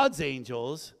 God's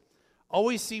angels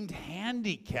always seemed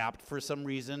handicapped for some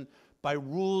reason by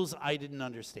rules I didn't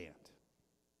understand.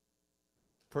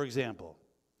 For example,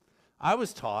 I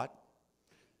was taught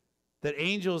that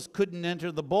angels couldn't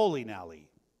enter the bowling alley,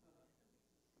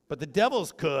 but the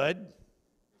devils could.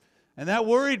 And that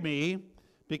worried me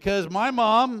because my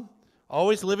mom,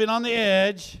 always living on the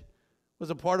edge, was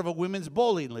a part of a women's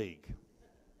bowling league.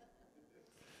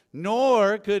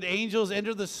 Nor could angels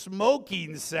enter the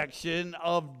smoking section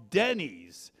of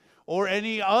Denny's or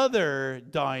any other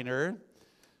diner,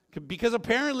 because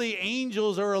apparently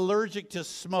angels are allergic to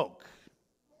smoke.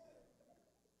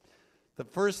 The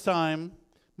first time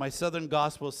my Southern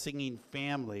gospel singing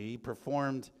family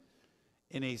performed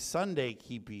in a Sunday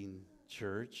keeping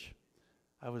church,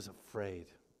 I was afraid.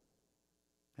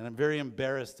 And I'm very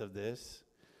embarrassed of this.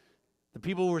 The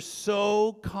people were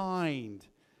so kind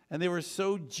and they were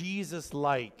so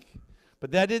Jesus-like.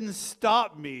 But that didn't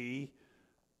stop me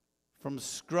from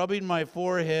scrubbing my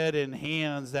forehead and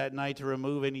hands that night to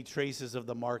remove any traces of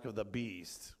the mark of the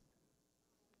beast.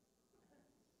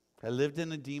 I lived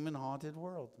in a demon-haunted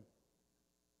world.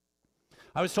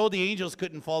 I was told the angels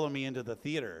couldn't follow me into the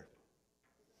theater.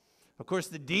 Of course,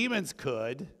 the demons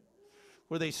could.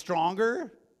 Were they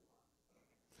stronger?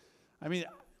 I mean,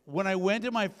 when I went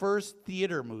to my first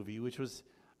theater movie, which was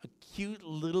a cute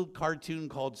little cartoon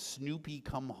called Snoopy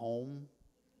Come Home,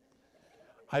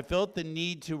 I felt the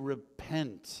need to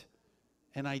repent,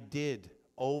 and I did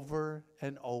over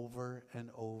and over and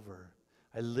over.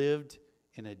 I lived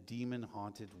in a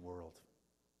demon-haunted world.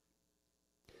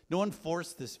 No one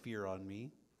forced this fear on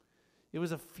me. It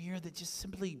was a fear that just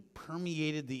simply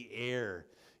permeated the air.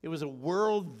 It was a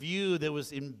worldview that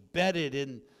was embedded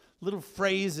in little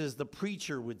phrases the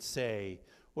preacher would say,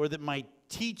 or that my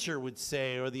teacher would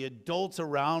say, or the adults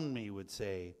around me would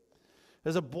say.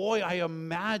 As a boy, I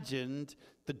imagined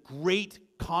the great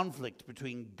conflict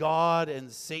between God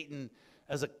and Satan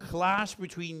as a clash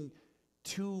between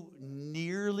two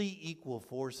nearly equal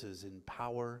forces in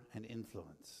power and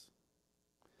influence.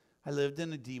 I lived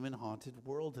in a demon-haunted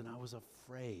world, and I was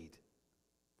afraid.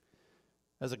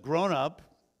 As a grown-up,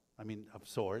 of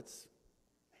sorts,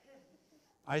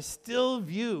 I still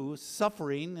view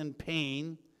suffering and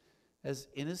pain as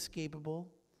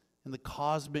inescapable in the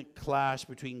cosmic clash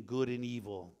between good and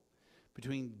evil,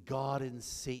 between God and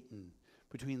Satan,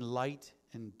 between light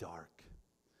and dark.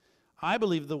 I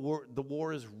believe the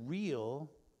war is real.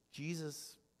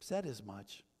 Jesus said as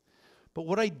much. But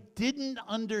what I didn't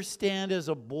understand as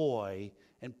a boy,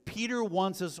 and Peter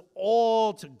wants us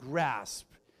all to grasp,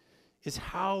 is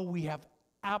how we have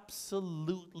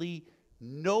absolutely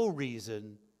no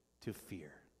reason to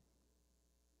fear.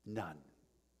 None.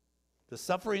 The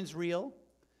suffering's real,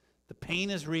 the pain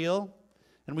is real,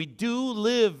 and we do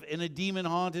live in a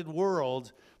demon-haunted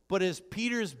world, but as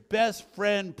Peter's best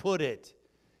friend put it,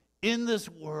 in this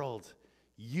world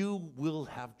you will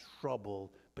have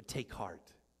trouble, but take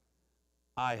heart.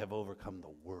 I have overcome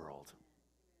the world.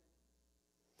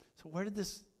 So where did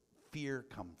this fear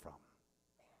come from?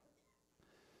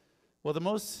 Well, the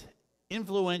most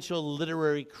influential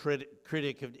literary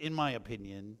critic, in my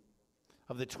opinion,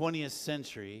 of the 20th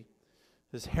century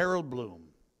is Harold Bloom.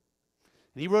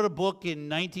 And he wrote a book in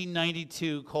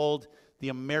 1992 called The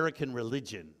American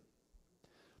Religion.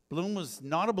 Bloom was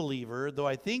not a believer, though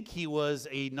I think he was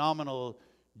a nominal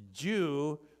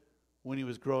Jew when he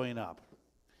was growing up.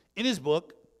 In his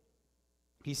book,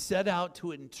 he set out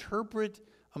to interpret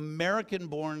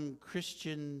American-born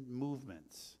Christian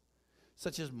movements,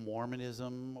 such as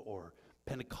Mormonism or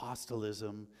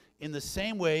Pentecostalism, in the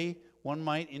same way one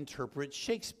might interpret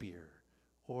Shakespeare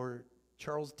or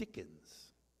Charles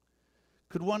Dickens.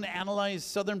 Could one analyze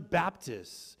Southern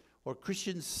Baptists or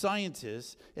Christian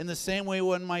Scientists in the same way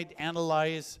one might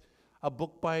analyze a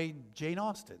book by Jane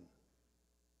Austen?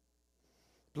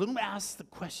 Bloom asks the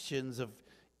questions of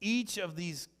each of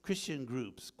these Christian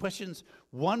groups, questions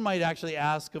one might actually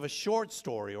ask of a short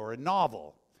story or a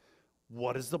novel.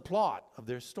 What is the plot of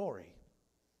their story?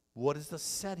 What is the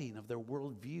setting of their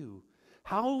worldview?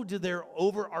 How do their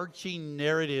overarching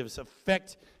narratives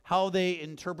affect how they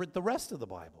interpret the rest of the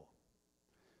Bible?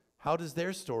 How does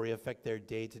their story affect their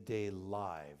day-to-day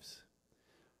lives?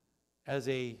 As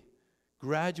a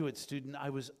graduate student,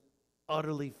 I was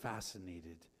utterly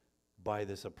fascinated by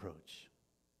this approach.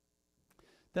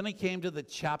 Then I came to the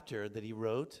chapter that he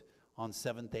wrote on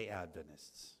Seventh-day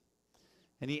Adventists.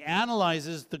 And he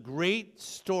analyzes the great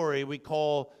story we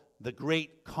call the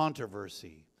Great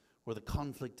Controversy, or the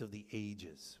conflict of the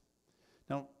ages.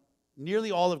 Now,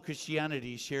 nearly all of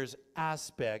Christianity shares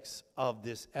aspects of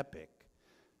this epic,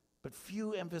 but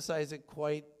few emphasize it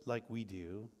quite like we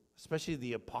do, especially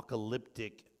the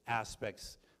apocalyptic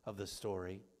aspects of the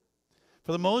story.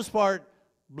 For the most part,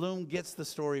 Bloom gets the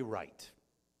story right.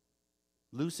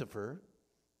 Lucifer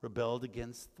rebelled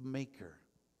against the Maker,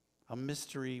 a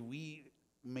mystery we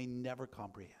may never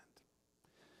comprehend.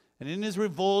 And in his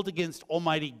revolt against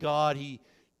Almighty God, he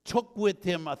took with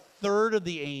him a third of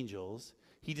the angels.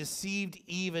 He deceived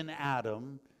Eve and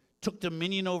Adam, took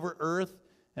dominion over earth,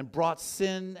 and brought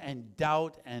sin and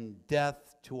doubt and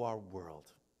death to our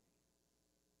world.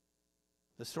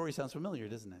 The story sounds familiar,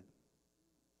 doesn't it?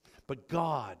 But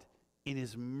God, in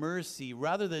his mercy,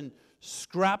 rather than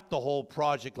scrap the whole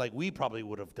project like we probably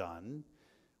would have done,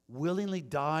 willingly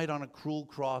died on a cruel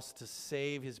cross to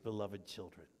save his beloved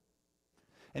children.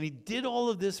 And he did all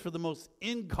of this for the most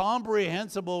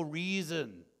incomprehensible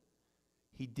reason.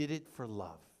 He did it for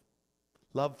love.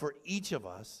 Love for each of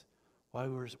us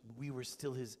while we were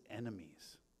still his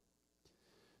enemies.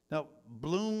 Now,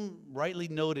 Bloom rightly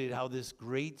noted how this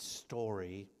great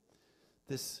story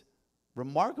this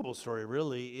remarkable story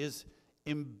really is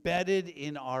embedded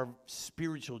in our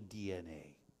spiritual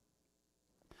DNA.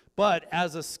 But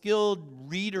as a skilled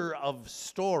reader of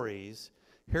stories,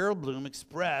 Harold Bloom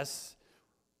expressed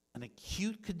an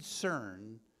acute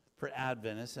concern for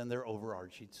Adventists and their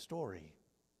overarching story.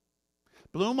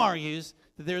 Bloom argues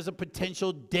that there's a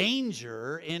potential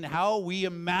danger in how we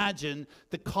imagine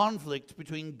the conflict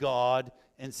between God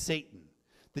and Satan.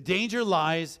 The danger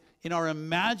lies in our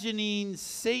imagining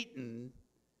Satan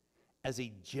as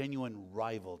a genuine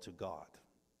rival to God.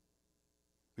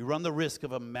 We run the risk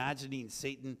of imagining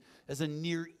Satan as a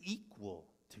near equal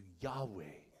to Yahweh,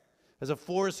 as a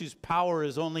force whose power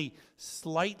is only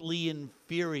slightly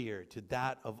inferior to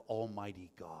that of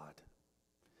Almighty God.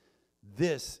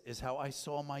 This is how I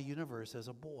saw my universe as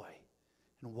a boy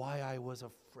and why I was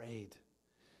afraid.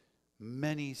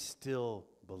 Many still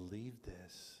believe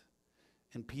this,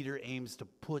 and Peter aims to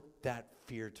put that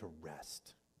fear to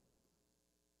rest.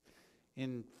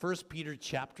 In 1 Peter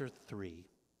chapter 3,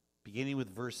 beginning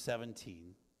with verse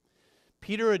 17,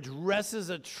 Peter addresses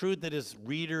a truth that his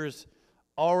readers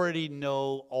already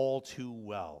know all too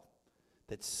well,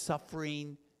 that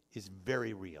suffering is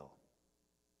very real.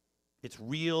 It's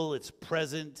real, it's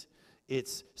present,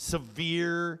 it's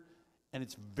severe, and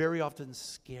it's very often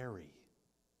scary.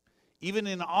 Even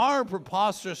in our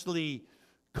preposterously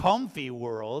comfy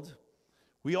world,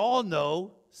 we all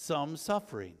know some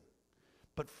suffering.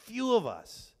 But few of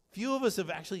us have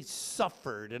actually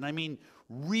suffered, and I mean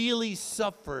really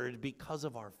suffered because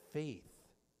of our faith.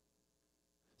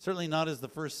 Certainly not as the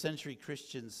first century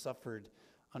Christians suffered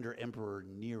under Emperor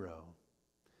Nero.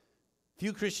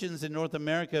 Few Christians in North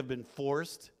America have been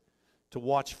forced to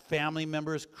watch family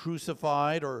members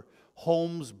crucified or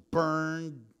homes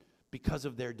burned because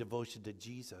of their devotion to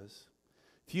Jesus.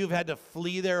 Few have had to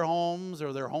flee their homes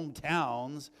or their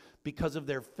hometowns because of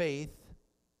their faith.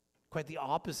 Quite the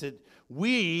opposite.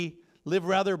 We live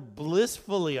rather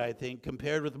blissfully, I think,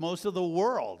 compared with most of the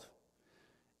world.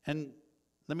 And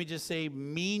let me just say,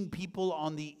 mean people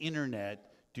on the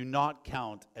internet do not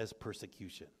count as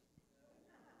persecution.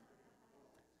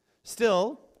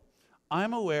 Still,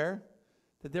 I'm aware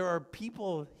that there are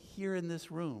people here in this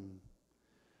room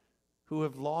who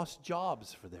have lost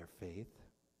jobs for their faith.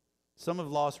 Some have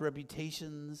lost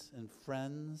reputations and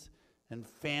friends and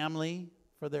family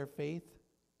for their faith.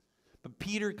 But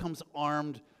Peter comes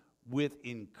armed with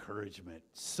encouragement,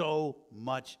 so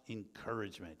much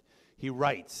encouragement. He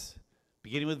writes,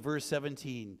 beginning with verse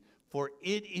 17, "For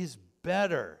it is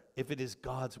better, if it is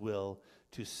God's will,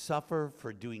 to suffer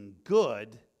for doing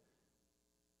good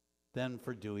than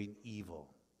for doing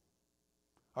evil."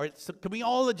 All right, so can we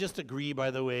all just agree,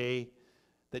 by the way,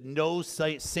 that no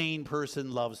sane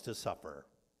person loves to suffer,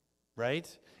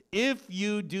 right? If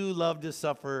you do love to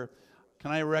suffer,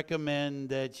 can I recommend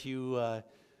that you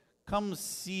come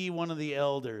see one of the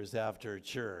elders after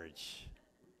church?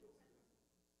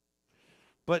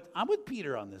 But I'm with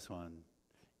Peter on this one.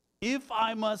 If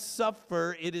I must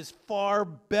suffer, it is far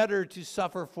better to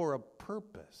suffer for a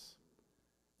purpose,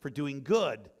 for doing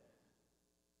good,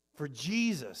 for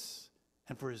Jesus,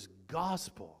 and for his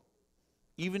gospel,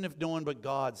 even if no one but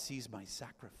God sees my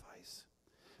sacrifice.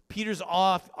 Peter's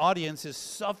audience is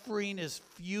suffering as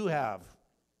few have,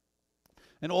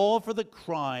 and all for the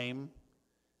crime,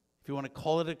 if you want to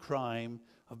call it a crime,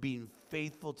 of being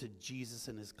faithful to Jesus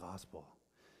and his gospel.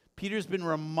 Peter's been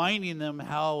reminding them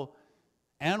how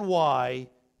and why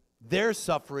their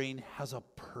suffering has a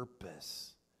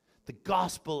purpose. The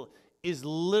gospel is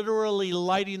literally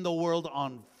lighting the world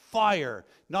on fire,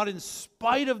 not in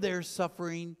spite of their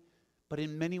suffering, but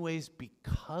in many ways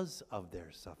because of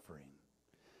their suffering.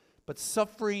 But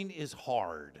suffering is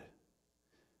hard,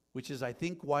 which is, I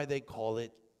think, why they call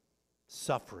it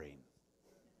suffering.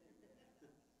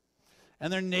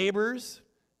 And their neighbors,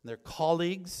 their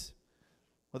colleagues,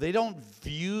 well, they don't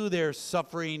view their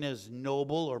suffering as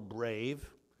noble or brave.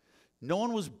 No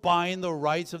one was buying the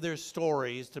rights of their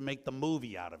stories to make the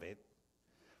movie out of it.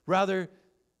 Rather,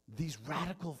 these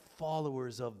radical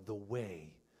followers of the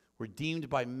way were deemed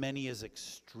by many as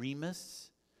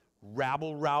extremists,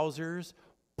 rabble-rousers,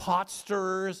 pot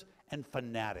stirrers, and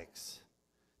fanatics.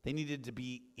 They needed to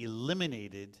be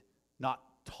eliminated, not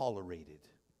tolerated.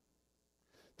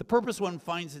 The purpose one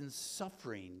finds in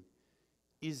suffering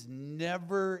is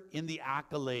never in the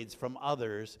accolades from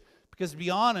others, because to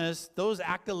be honest, those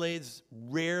accolades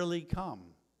rarely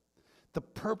come. The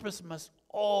purpose must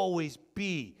always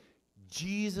be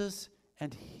Jesus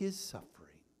and his suffering.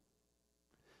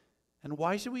 And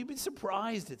why should we be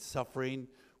surprised at suffering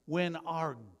when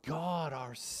our God,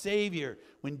 our Savior,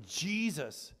 when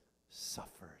Jesus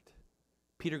suffered?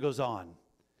 Peter goes on,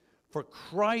 For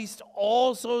Christ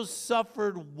also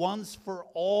suffered once for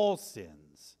all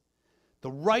sins, the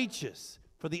righteous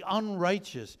for the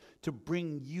unrighteous, to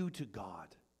bring you to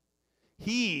God.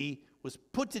 He was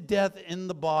put to death in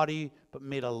the body, but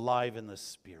made alive in the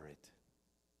spirit.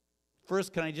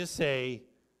 First, can I just say,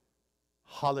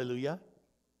 hallelujah?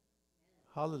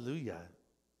 Hallelujah.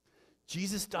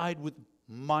 Jesus died with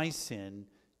my sin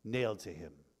nailed to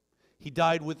him. He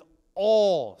died with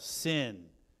all sin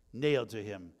nailed to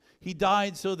him. He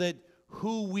died so that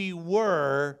who we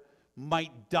were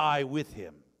might die with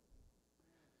him.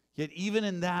 Yet even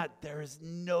in that, there is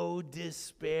no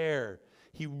despair.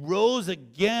 He rose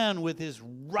again with his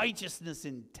righteousness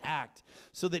intact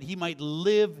so that he might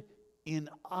live in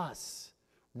us,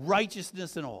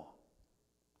 righteousness and all.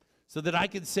 So that I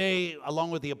could say,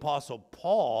 along with the Apostle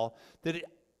Paul, that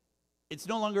it's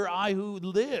no longer I who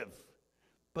live,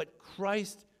 but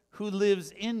Christ who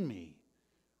lives in me.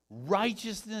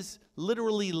 Righteousness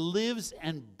literally lives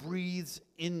and breathes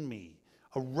in me.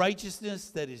 A righteousness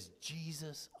that is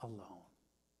Jesus alone.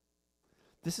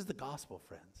 This is the gospel,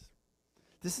 friends.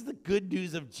 This is the good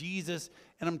news of Jesus.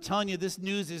 And I'm telling you, this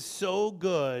news is so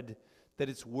good that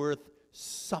it's worth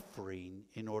suffering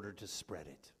in order to spread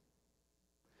it.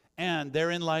 And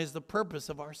therein lies the purpose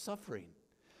of our suffering.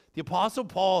 The Apostle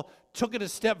Paul took it a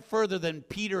step further than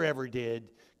Peter ever did,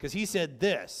 because he said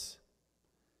this: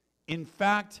 in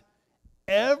fact,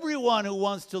 everyone who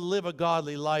wants to live a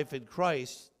godly life in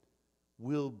Christ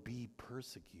will be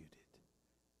persecuted.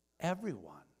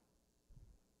 Everyone.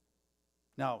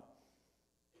 Now,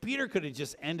 Peter could have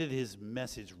just ended his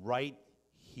message right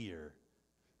here,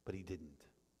 but he didn't.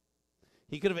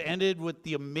 He could have ended with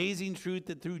the amazing truth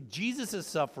that through Jesus'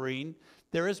 suffering,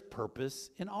 there is purpose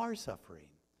in our suffering.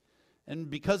 And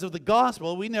because of the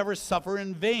gospel, we never suffer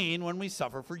in vain when we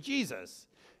suffer for Jesus.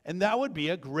 And that would be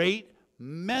a great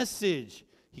message.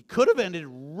 He could have ended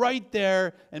right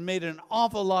there and made an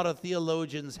awful lot of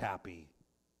theologians happy.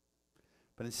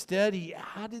 But instead, he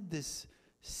added this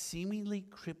seemingly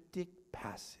cryptic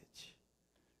passage.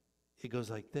 It goes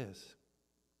like this: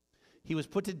 he was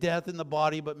put to death in the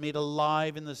body, but made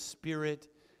alive in the spirit.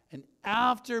 And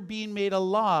after being made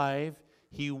alive,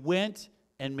 he went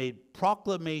and made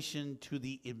proclamation to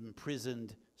the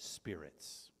imprisoned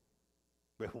spirits.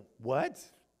 What?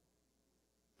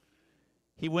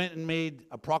 He went and made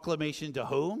a proclamation to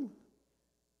whom?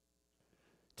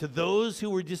 To those who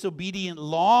were disobedient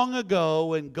long ago,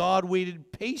 when God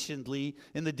waited patiently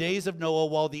in the days of Noah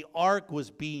while the ark was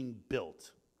being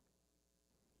built.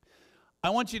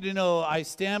 I want you to know I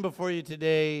stand before you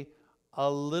today a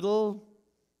little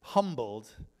humbled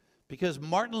because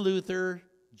Martin Luther,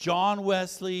 John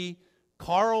Wesley,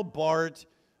 Karl Barth,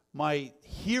 my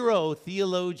hero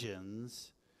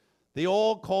theologians, they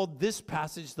all called this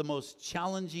passage the most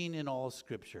challenging in all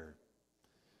Scripture.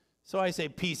 So I say,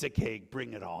 piece of cake,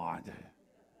 bring it on.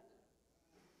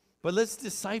 But let's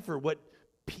decipher what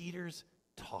Peter's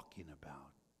talking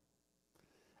about.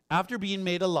 After being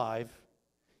made alive,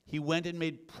 he went and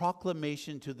made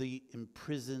proclamation to the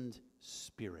imprisoned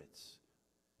spirits.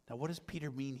 Now, what does Peter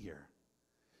mean here?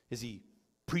 Is he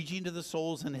preaching to the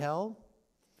souls in hell,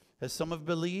 as some have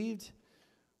believed?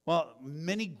 Well,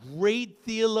 many great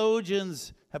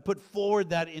theologians have put forward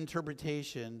that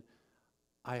interpretation.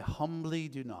 I humbly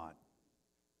do not.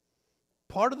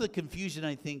 Part of the confusion,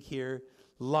 I think, here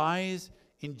lies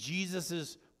in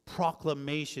Jesus'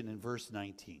 proclamation in verse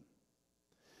 19.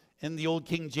 In the Old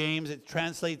King James, it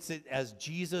translates it as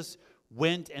Jesus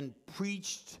went and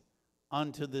preached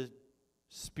unto the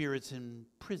spirits in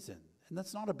prison. And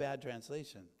that's not a bad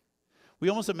translation. We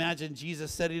almost imagine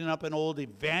Jesus setting up an old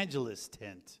evangelist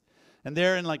tent. And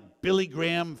there in like Billy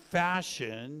Graham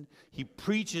fashion, he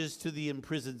preaches to the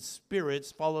imprisoned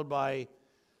spirits, followed by,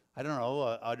 I don't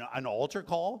know, an altar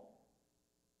call.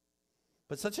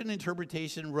 But such an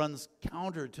interpretation runs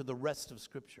counter to the rest of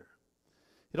Scripture.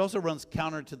 It also runs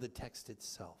counter to the text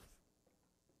itself.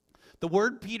 The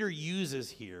word Peter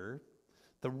uses here,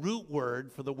 the root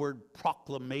word for the word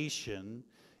proclamation,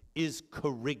 is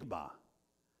kerygma.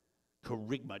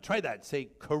 Kerygma. Try that. Say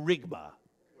kerygma.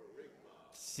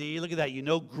 See, look at that. You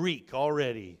know Greek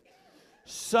already.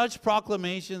 Such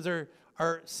proclamations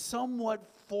are somewhat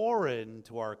foreign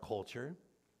to our culture.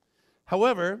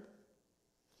 However,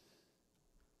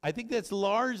 I think that's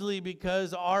largely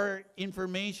because our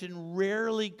information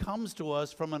rarely comes to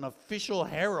us from an official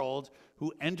herald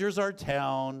who enters our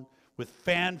town with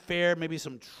fanfare, maybe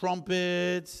some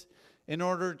trumpets, in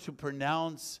order to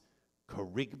pronounce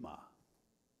kerygma.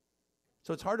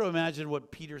 So it's hard to imagine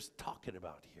what Peter's talking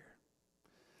about here.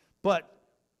 But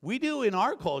we do in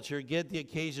our culture get the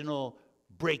occasional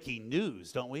breaking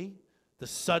news, don't we? the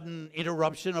sudden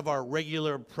interruption of our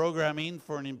regular programming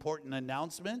for an important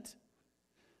announcement?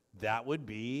 That would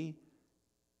be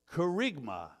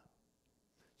kerygma.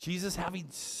 Jesus, having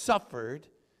suffered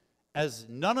as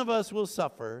none of us will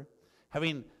suffer,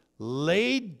 having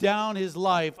laid down his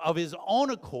life of his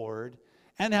own accord,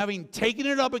 and having taken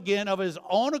it up again of his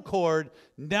own accord,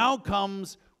 now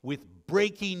comes with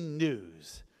breaking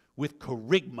news, with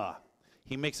kerygma.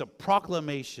 He makes a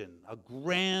proclamation, a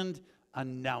grand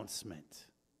announcement.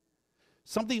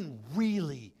 Something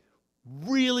really,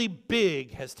 really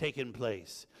big has taken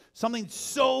place. Something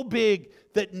so big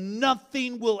that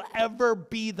nothing will ever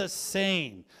be the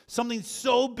same. Something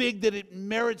so big that it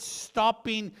merits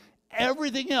stopping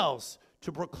everything else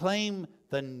to proclaim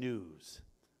the news,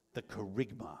 the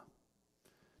kerygma.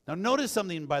 Now notice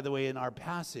something, by the way, in our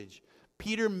passage.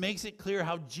 Peter makes it clear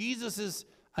how Jesus'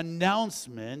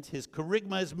 announcement, his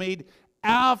kerygma, is made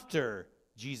after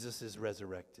Jesus is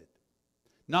resurrected.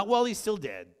 Not while he's still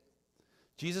dead.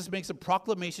 Jesus makes a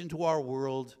proclamation to our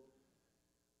world,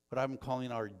 what I'm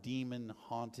calling our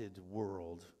demon-haunted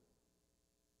world.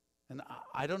 And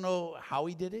I don't know how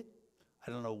he did it.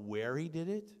 I don't know where he did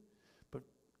it. But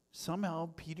somehow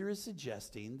Peter is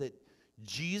suggesting that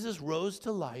Jesus rose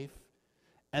to life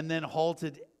and then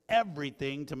halted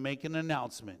everything to make an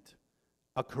announcement,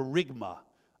 a kerygma,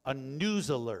 a news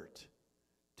alert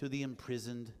to the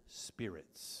imprisoned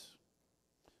spirits.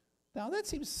 Now that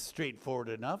seems straightforward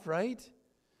enough, right?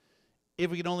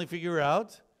 If we can only figure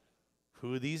out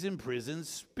who these imprisoned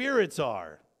spirits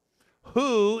are.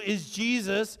 Who is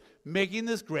Jesus making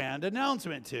this grand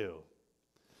announcement to?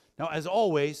 Now, as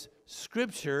always,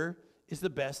 Scripture is the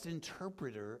best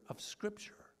interpreter of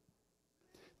Scripture.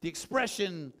 The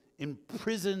expression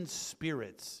imprisoned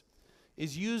spirits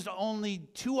is used only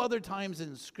 2 other times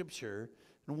in Scripture,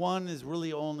 and one is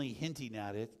really only hinting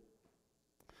at it,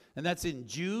 and that's in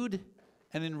Jude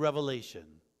and in Revelation,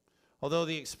 although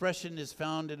the expression is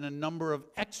found in a number of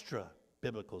extra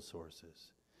biblical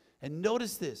sources. And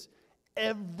notice this,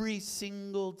 every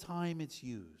single time it's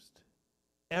used,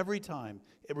 every time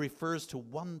it refers to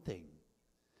one thing,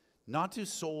 not to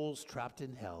souls trapped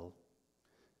in hell.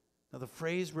 Now the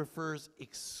phrase refers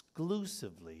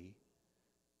exclusively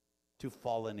to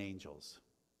fallen angels,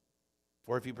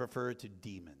 or if you prefer, to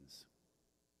demons.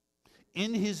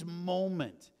 In his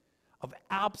moment of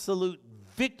absolute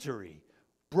victory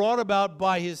brought about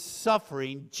by his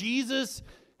suffering, Jesus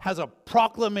has a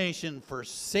proclamation for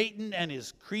Satan and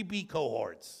his creepy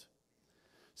cohorts.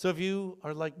 So if you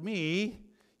are like me,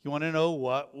 you want to know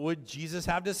what would Jesus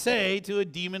have to say to a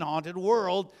demon-haunted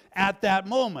world at that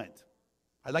moment.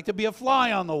 I'd like to be a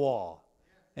fly on the wall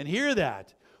and hear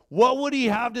that. What would he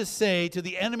have to say to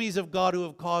the enemies of God who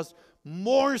have caused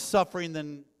more suffering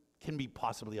than can be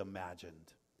possibly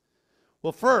imagined?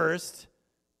 Well, first,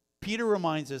 Peter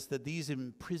reminds us that these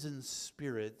imprisoned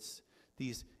spirits,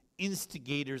 these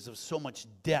instigators of so much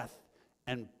death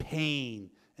and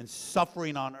pain and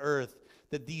suffering on earth,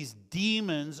 that these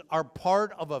demons are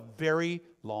part of a very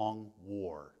long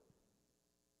war.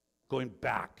 Going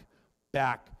back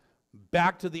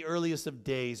to the earliest of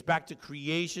days, back to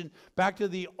creation, back to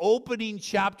the opening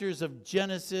chapters of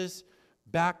Genesis,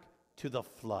 back to the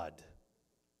flood.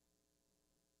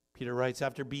 Peter writes,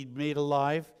 after being made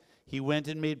alive, he went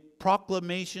and made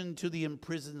proclamation to the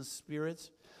imprisoned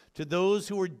spirits, to those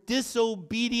who were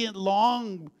disobedient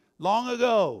long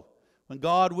ago, when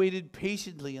God waited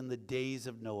patiently in the days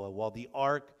of Noah while the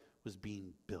ark was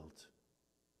being built.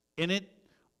 In it,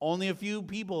 only a few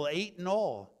people, 8 in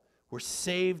all, were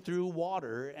saved through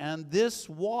water, and this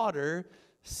water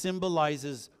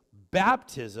symbolizes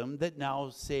baptism that now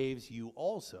saves you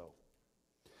also.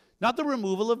 Not the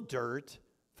removal of dirt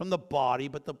from the body,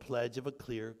 but the pledge of a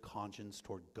clear conscience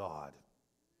toward God.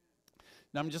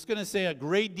 Now, I'm just going to say a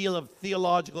great deal of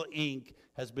theological ink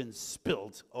has been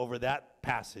spilt over that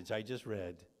passage I just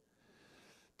read.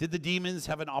 Did the demons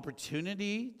have an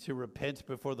opportunity to repent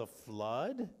before the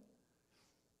flood?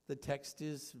 The text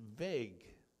is vague.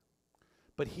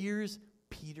 But here's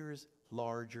Peter's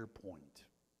larger point.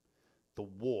 The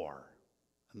war.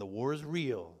 And the war is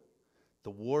real.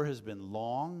 The war has been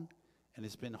long and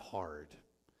it's been hard.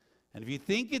 And if you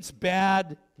think it's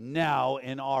bad now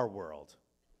in our world,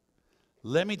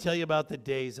 let me tell you about the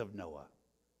days of Noah.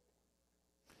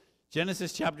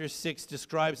 Genesis chapter 6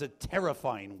 describes a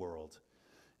terrifying world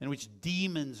in which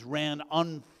demons ran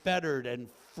unfettered and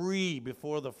free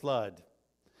before the flood.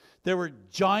 There were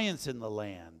giants in the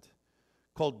land,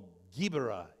 called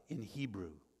Giberah in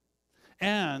Hebrew.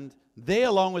 And they,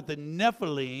 along with the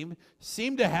Nephilim,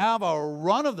 seemed to have a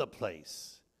run of the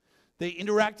place. They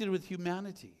interacted with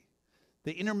humanity.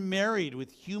 They intermarried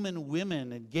with human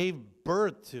women and gave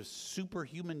birth to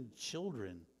superhuman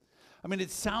children. I mean,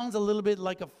 it sounds a little bit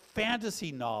like a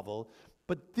fantasy novel,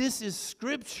 but this is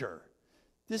Scripture.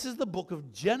 This is the book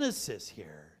of Genesis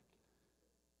here.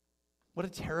 What a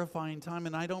terrifying time,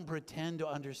 and I don't pretend to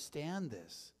understand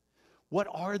this. What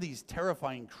are these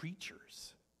terrifying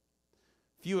creatures?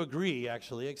 Few agree,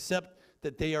 actually, except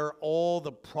that they are all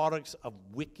the products of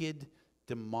wicked,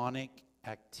 demonic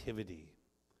activity.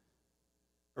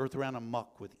 Earth ran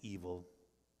amok with evil,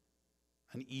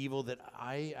 an evil that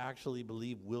I actually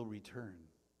believe will return.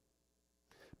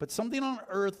 But something on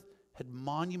earth had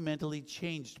monumentally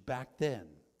changed back then.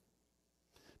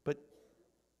 But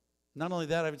not only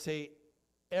that, I would say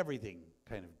everything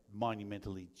kind of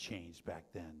monumentally changed back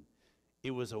then.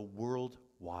 It was a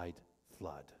worldwide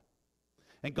flood.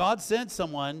 And God sent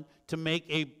someone to make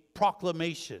a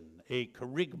proclamation, a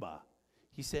kerygma.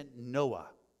 He sent Noah.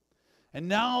 And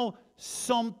now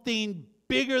something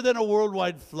bigger than a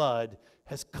worldwide flood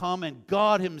has come, and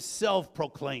God himself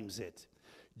proclaims it.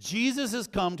 Jesus has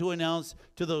come to announce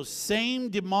to those same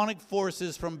demonic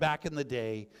forces from back in the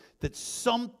day that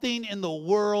something in the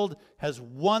world has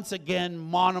once again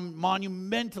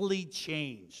monumentally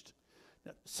changed.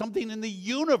 Something in the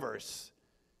universe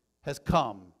has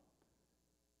come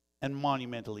and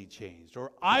monumentally changed.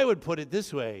 Or I would put it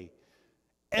this way,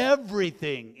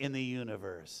 everything in the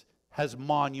universe has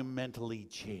monumentally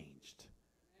changed.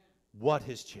 What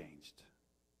has changed?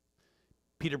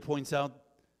 Peter points out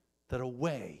that a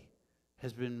way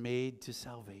has been made to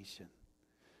salvation,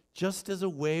 just as a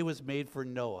way was made for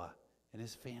Noah and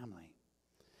his family.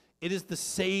 It is the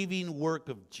saving work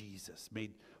of Jesus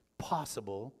made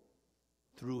possible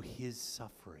through his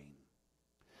suffering.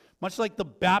 Much like the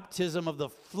baptism of the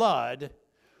flood,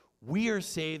 we are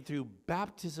saved through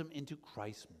baptism into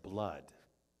Christ's blood.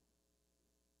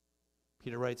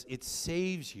 Peter writes, it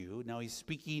saves you. Now he's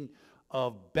speaking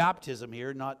of baptism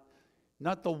here, not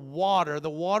the water. The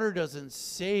water doesn't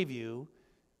save you.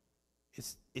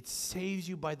 It saves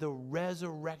you by the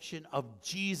resurrection of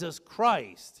Jesus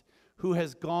Christ, who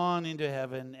has gone into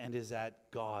heaven and is at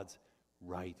God's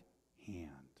right hand.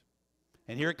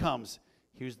 And here it comes.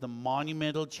 Here's the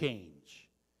monumental change.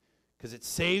 Because it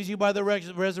saves you by the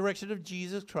resurrection of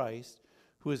Jesus Christ,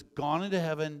 who has gone into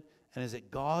heaven and is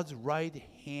at God's right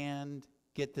hand,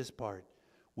 get this part,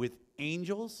 with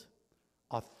angels,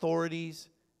 authorities,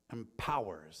 and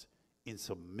powers in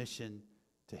submission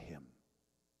to him.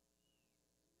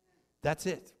 That's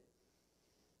it.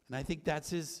 And I think that's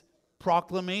his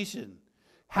proclamation.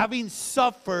 Having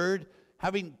suffered,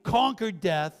 having conquered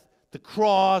death, the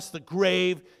cross, the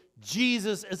grave,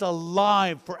 Jesus is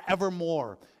alive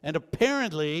forevermore. And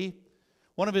apparently,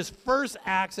 one of his first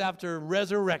acts after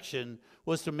resurrection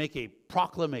was to make a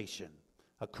proclamation,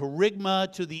 a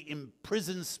kerygma to the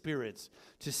imprisoned spirits,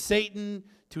 to Satan,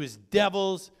 to his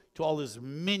devils, to all his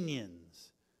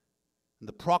minions. And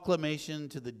the proclamation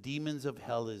to the demons of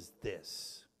hell is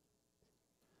this: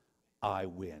 I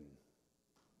win.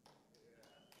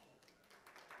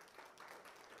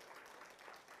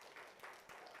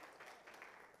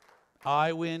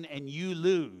 I win and you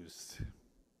lose.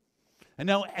 And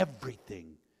now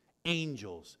everything,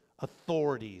 angels,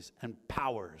 authorities, and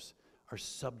powers are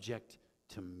subject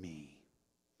to me.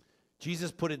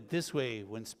 Jesus put it this way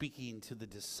when speaking to the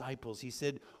disciples. He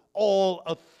said, all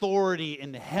authority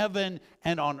in heaven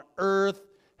and on earth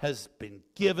has been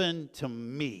given to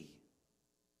me.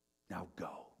 Now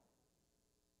go.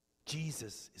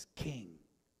 Jesus is king.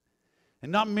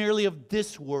 And not merely of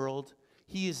this world,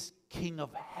 he is king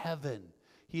of heaven.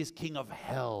 He is king of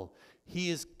hell. He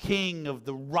is king of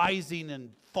the rising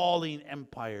and falling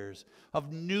empires,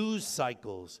 of news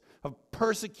cycles, of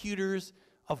persecutors,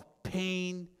 of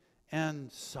pain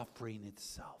and suffering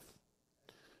itself.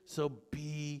 So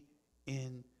be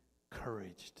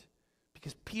encouraged.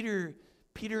 Because Peter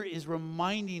is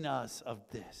reminding us of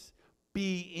this.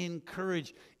 Be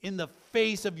encouraged in the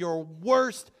face of your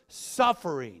worst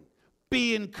suffering.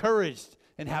 Be encouraged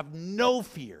and have no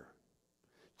fear.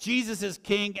 Jesus is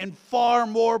king and far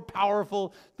more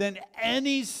powerful than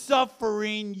any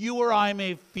suffering you or I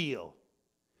may feel.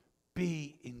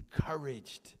 Be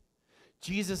encouraged.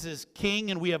 Jesus is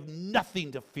king and we have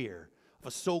nothing to fear of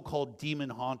a so-called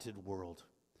demon-haunted world.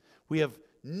 We have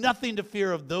nothing to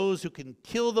fear of those who can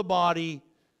kill the body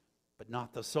but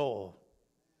not the soul.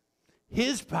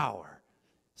 His power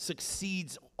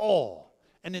succeeds all,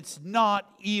 and it's not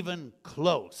even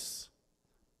close.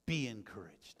 Be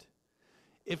encouraged.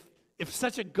 If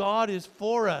such a God is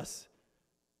for us,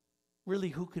 really,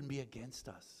 who can be against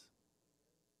us?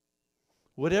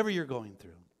 Whatever you're going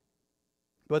through,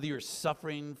 whether you're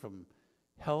suffering from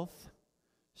health,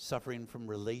 suffering from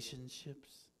relationships,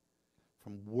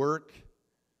 from work,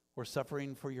 or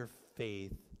suffering for your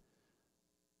faith,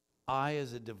 I,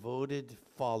 as a devoted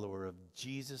follower of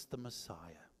Jesus the Messiah,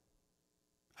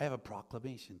 I have a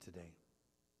proclamation today.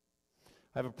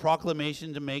 I have a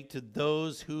proclamation to make to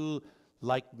those who,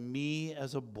 like me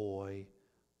as a boy,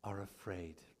 are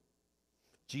afraid.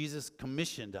 Jesus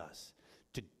commissioned us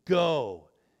to go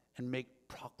and make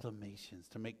proclamations,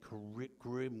 to make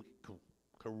kerygma,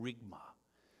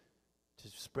 to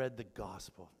spread the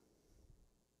gospel.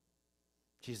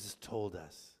 Jesus told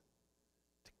us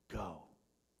to go.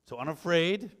 So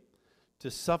unafraid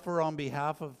to suffer on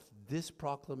behalf of this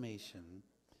proclamation,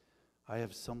 I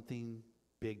have something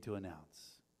big to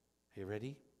announce. Are you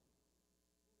ready?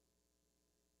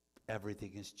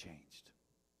 Everything has changed.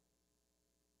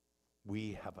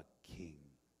 We have a king.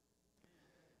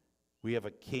 We have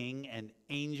a king, and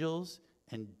angels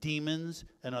and demons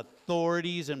and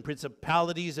authorities and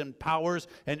principalities and powers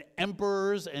and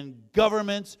emperors and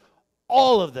governments,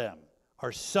 all of them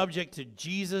are subject to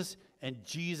Jesus and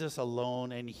Jesus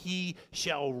alone, and he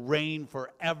shall reign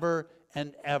forever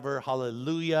and ever.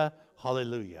 Hallelujah,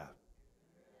 hallelujah.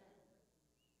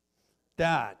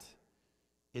 That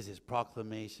is his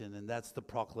proclamation, and that's the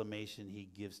proclamation he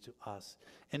gives to us.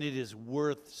 And it is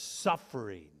worth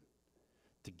suffering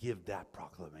to give that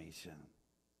proclamation.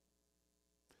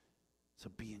 So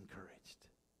be encouraged.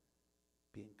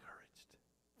 Be encouraged.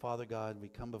 Father God, we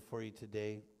come before you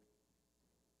today,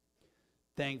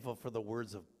 thankful for the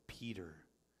words of Peter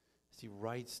as he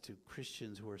writes to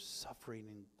Christians who are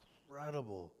suffering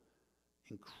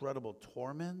incredible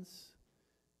torments.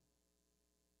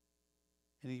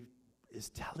 And he is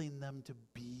telling them to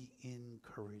be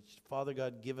encouraged. Father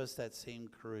God, give us that same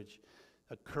courage,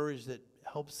 a courage that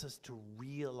helps us to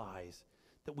realize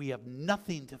that we have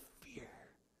nothing to fear.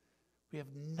 We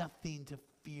have nothing to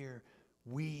fear.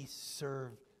 We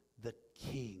serve the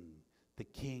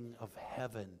King of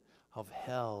heaven, of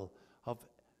hell, of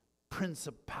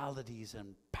principalities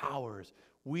and powers.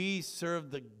 We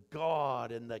serve the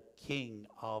God and the King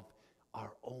of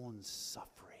our own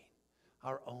suffering,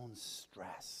 our own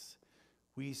stress.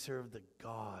 We serve the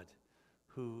God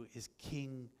who is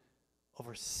king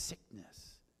over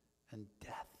sickness and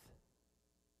death.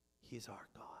 He is our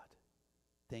God.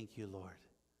 Thank you, Lord.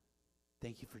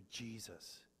 Thank you for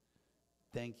Jesus.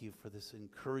 Thank you for this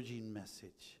encouraging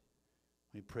message.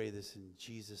 We pray this in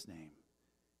Jesus' name.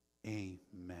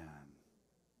 Amen.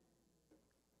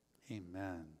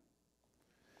 Amen.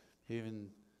 Even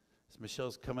as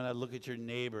Michelle's coming out, look at your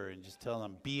neighbor and just tell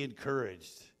them, be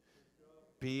encouraged.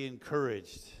 Be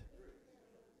encouraged.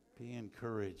 Be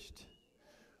encouraged.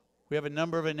 We have a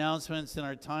number of announcements in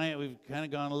our time. We've kind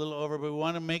of gone a little over, but we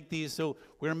want to make these, so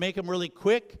we're going to make them really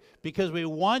quick because we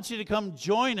want you to come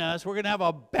join us. We're going to have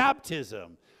a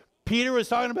baptism. Peter was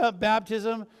talking about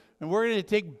baptism, and we're going to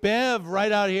take Bev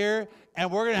right out here,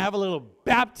 and we're going to have a little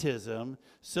baptism.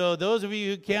 So those of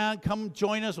you who can, come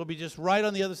join us. We'll be just right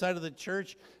on the other side of the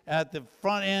church at the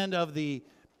front end of the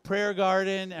prayer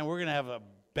garden, and we're going to have a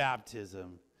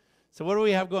baptism. So what do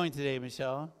we have going today,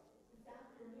 Michelle? This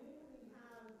afternoon we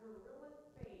have Heroic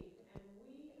Faith, and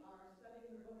we are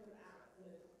studying the book of Acts,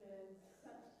 and it's been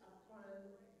such a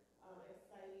fun,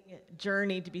 exciting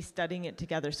journey to be studying it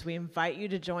together. So we invite you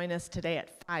to join us today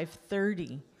at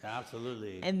 5:30.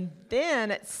 Absolutely. And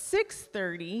then at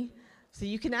 6:30, so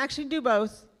you can actually do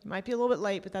both. You might be a little bit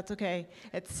late, but that's okay.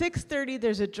 At 6:30,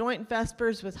 there's a joint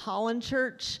Vespers with Holland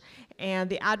Church, and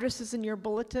the address is in your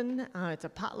bulletin. It's a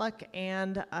potluck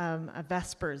and a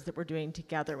Vespers that we're doing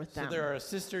together with them. So they're a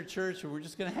sister church, and we're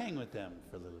just going to hang with them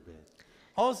for a little bit.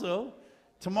 Also,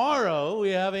 tomorrow we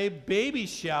have a baby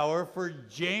shower for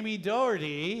Jamie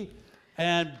Doherty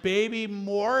and baby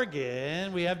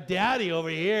Morgan. We have Daddy over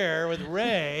here with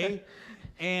Ray.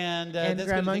 And that's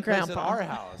going to take place at our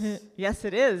house. Yes,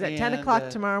 it is, at 10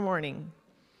 o'clock tomorrow morning.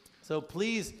 So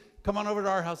please come on over to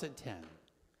our house at 10.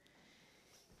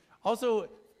 Also,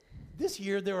 this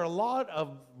year there are a lot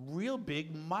of real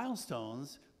big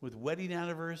milestones with wedding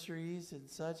anniversaries and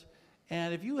such.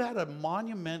 And if you had a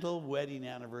monumental wedding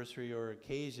anniversary or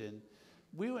occasion,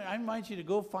 I invite you to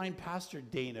go find Pastor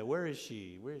Dana. Where is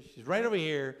she? She's right over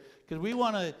here, because we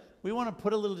want to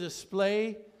put a little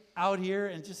display out here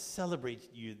and just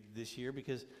celebrate you this year,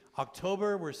 because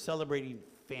October we're celebrating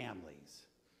families.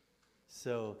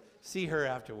 So see her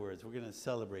afterwards. We're going to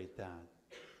celebrate that.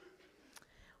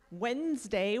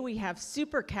 Wednesday, we have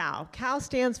Super Cow. COW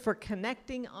stands for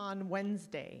Connecting on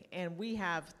Wednesday. And we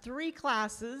have 3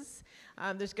 classes.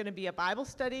 There's going to be a Bible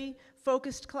study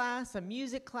focused class, a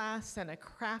music class, and a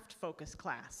craft focused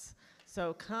class.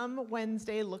 So come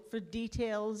Wednesday, look for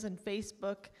details on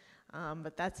Facebook.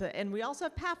 But that's and we also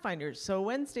have Pathfinders. So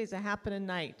Wednesday's a happening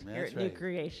night here That's at New right.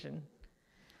 Creation.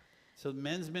 So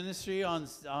men's ministry on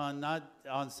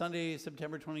Sunday,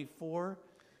 September 24.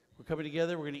 We're coming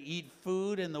together. We're going to eat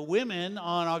food, and the women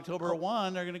on October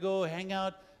 1 are going to go hang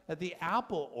out at the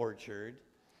apple orchard,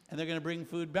 and they're going to bring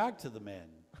food back to the men.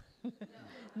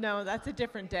 No, that's a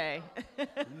different day.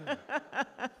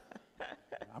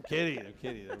 I'm kidding.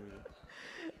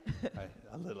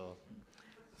 A little.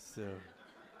 So,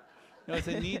 it's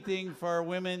a neat thing for our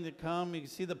women to come. You can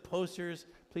see the posters.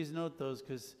 Please note those,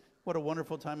 because what a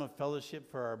wonderful time of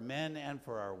fellowship for our men and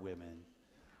for our women.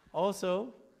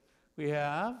 Also, we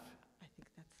have. I think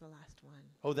that's the last one.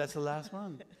 Oh, that's the last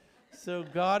one. So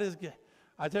God is good.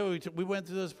 I tell you, we went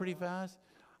through those pretty fast.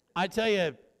 I tell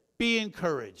you, be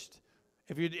encouraged.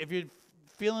 If you're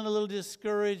feeling a little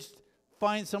discouraged,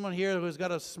 find someone here who's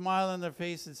got a smile on their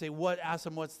face and say, ask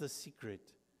them what's the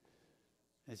secret.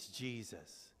 It's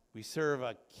Jesus. We serve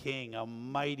a king, a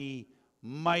mighty,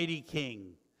 mighty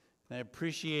king. And I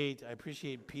appreciate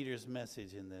Peter's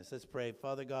message in this. Let's pray.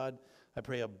 Father God, I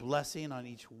pray a blessing on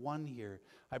each one here.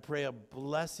 I pray a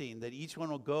blessing that each one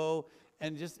will go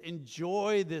and just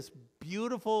enjoy this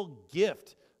beautiful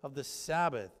gift of the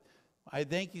Sabbath. I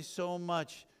thank you so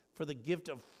much for the gift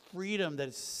of freedom that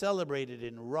is celebrated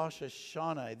in Rosh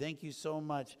Hashanah. I thank you so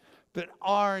much that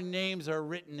our names are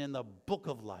written in the book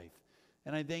of life.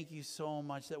 And I thank you so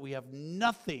much that we have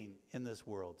nothing in this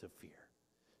world to fear.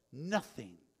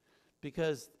 Nothing.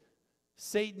 Because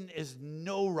Satan is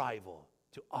no rival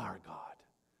to our God.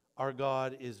 Our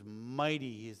God is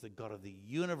mighty. He is the God of the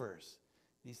universe.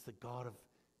 He's the God of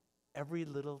every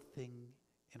little thing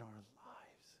in our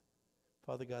lives.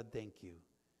 Father God, thank you.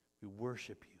 We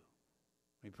worship you.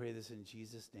 We pray this in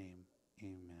Jesus' name.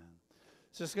 Amen.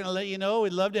 So just going to let you know,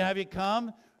 we'd love to have you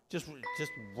come. Just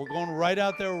we're going right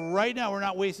out there right now. We're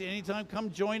not wasting any time. Come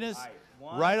join us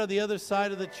right on the other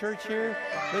side of the church here.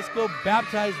 Let's go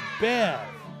baptize Bev.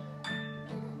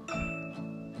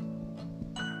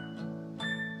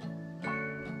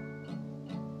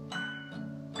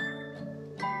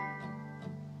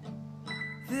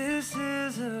 This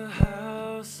is a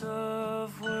house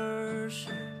of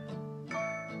worship.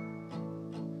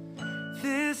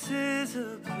 This is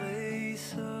a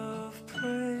place of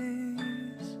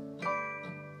praise,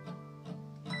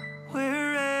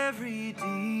 where every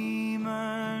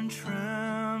demon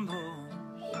trembles,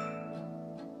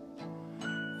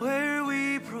 where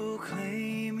we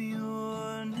proclaim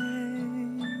your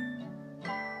name.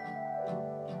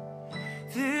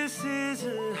 This is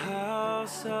a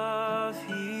house of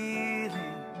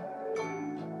healing.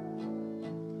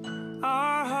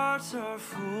 Our hearts are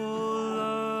full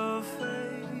of faith.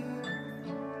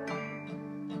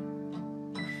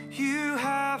 You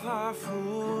have our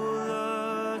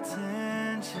full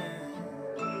attention.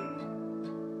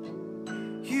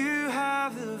 You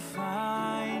have the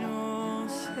final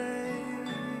say.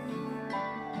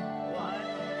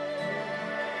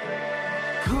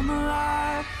 Come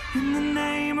alive in the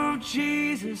name of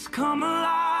Jesus. Come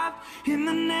alive in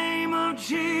the name of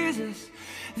Jesus.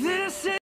 This is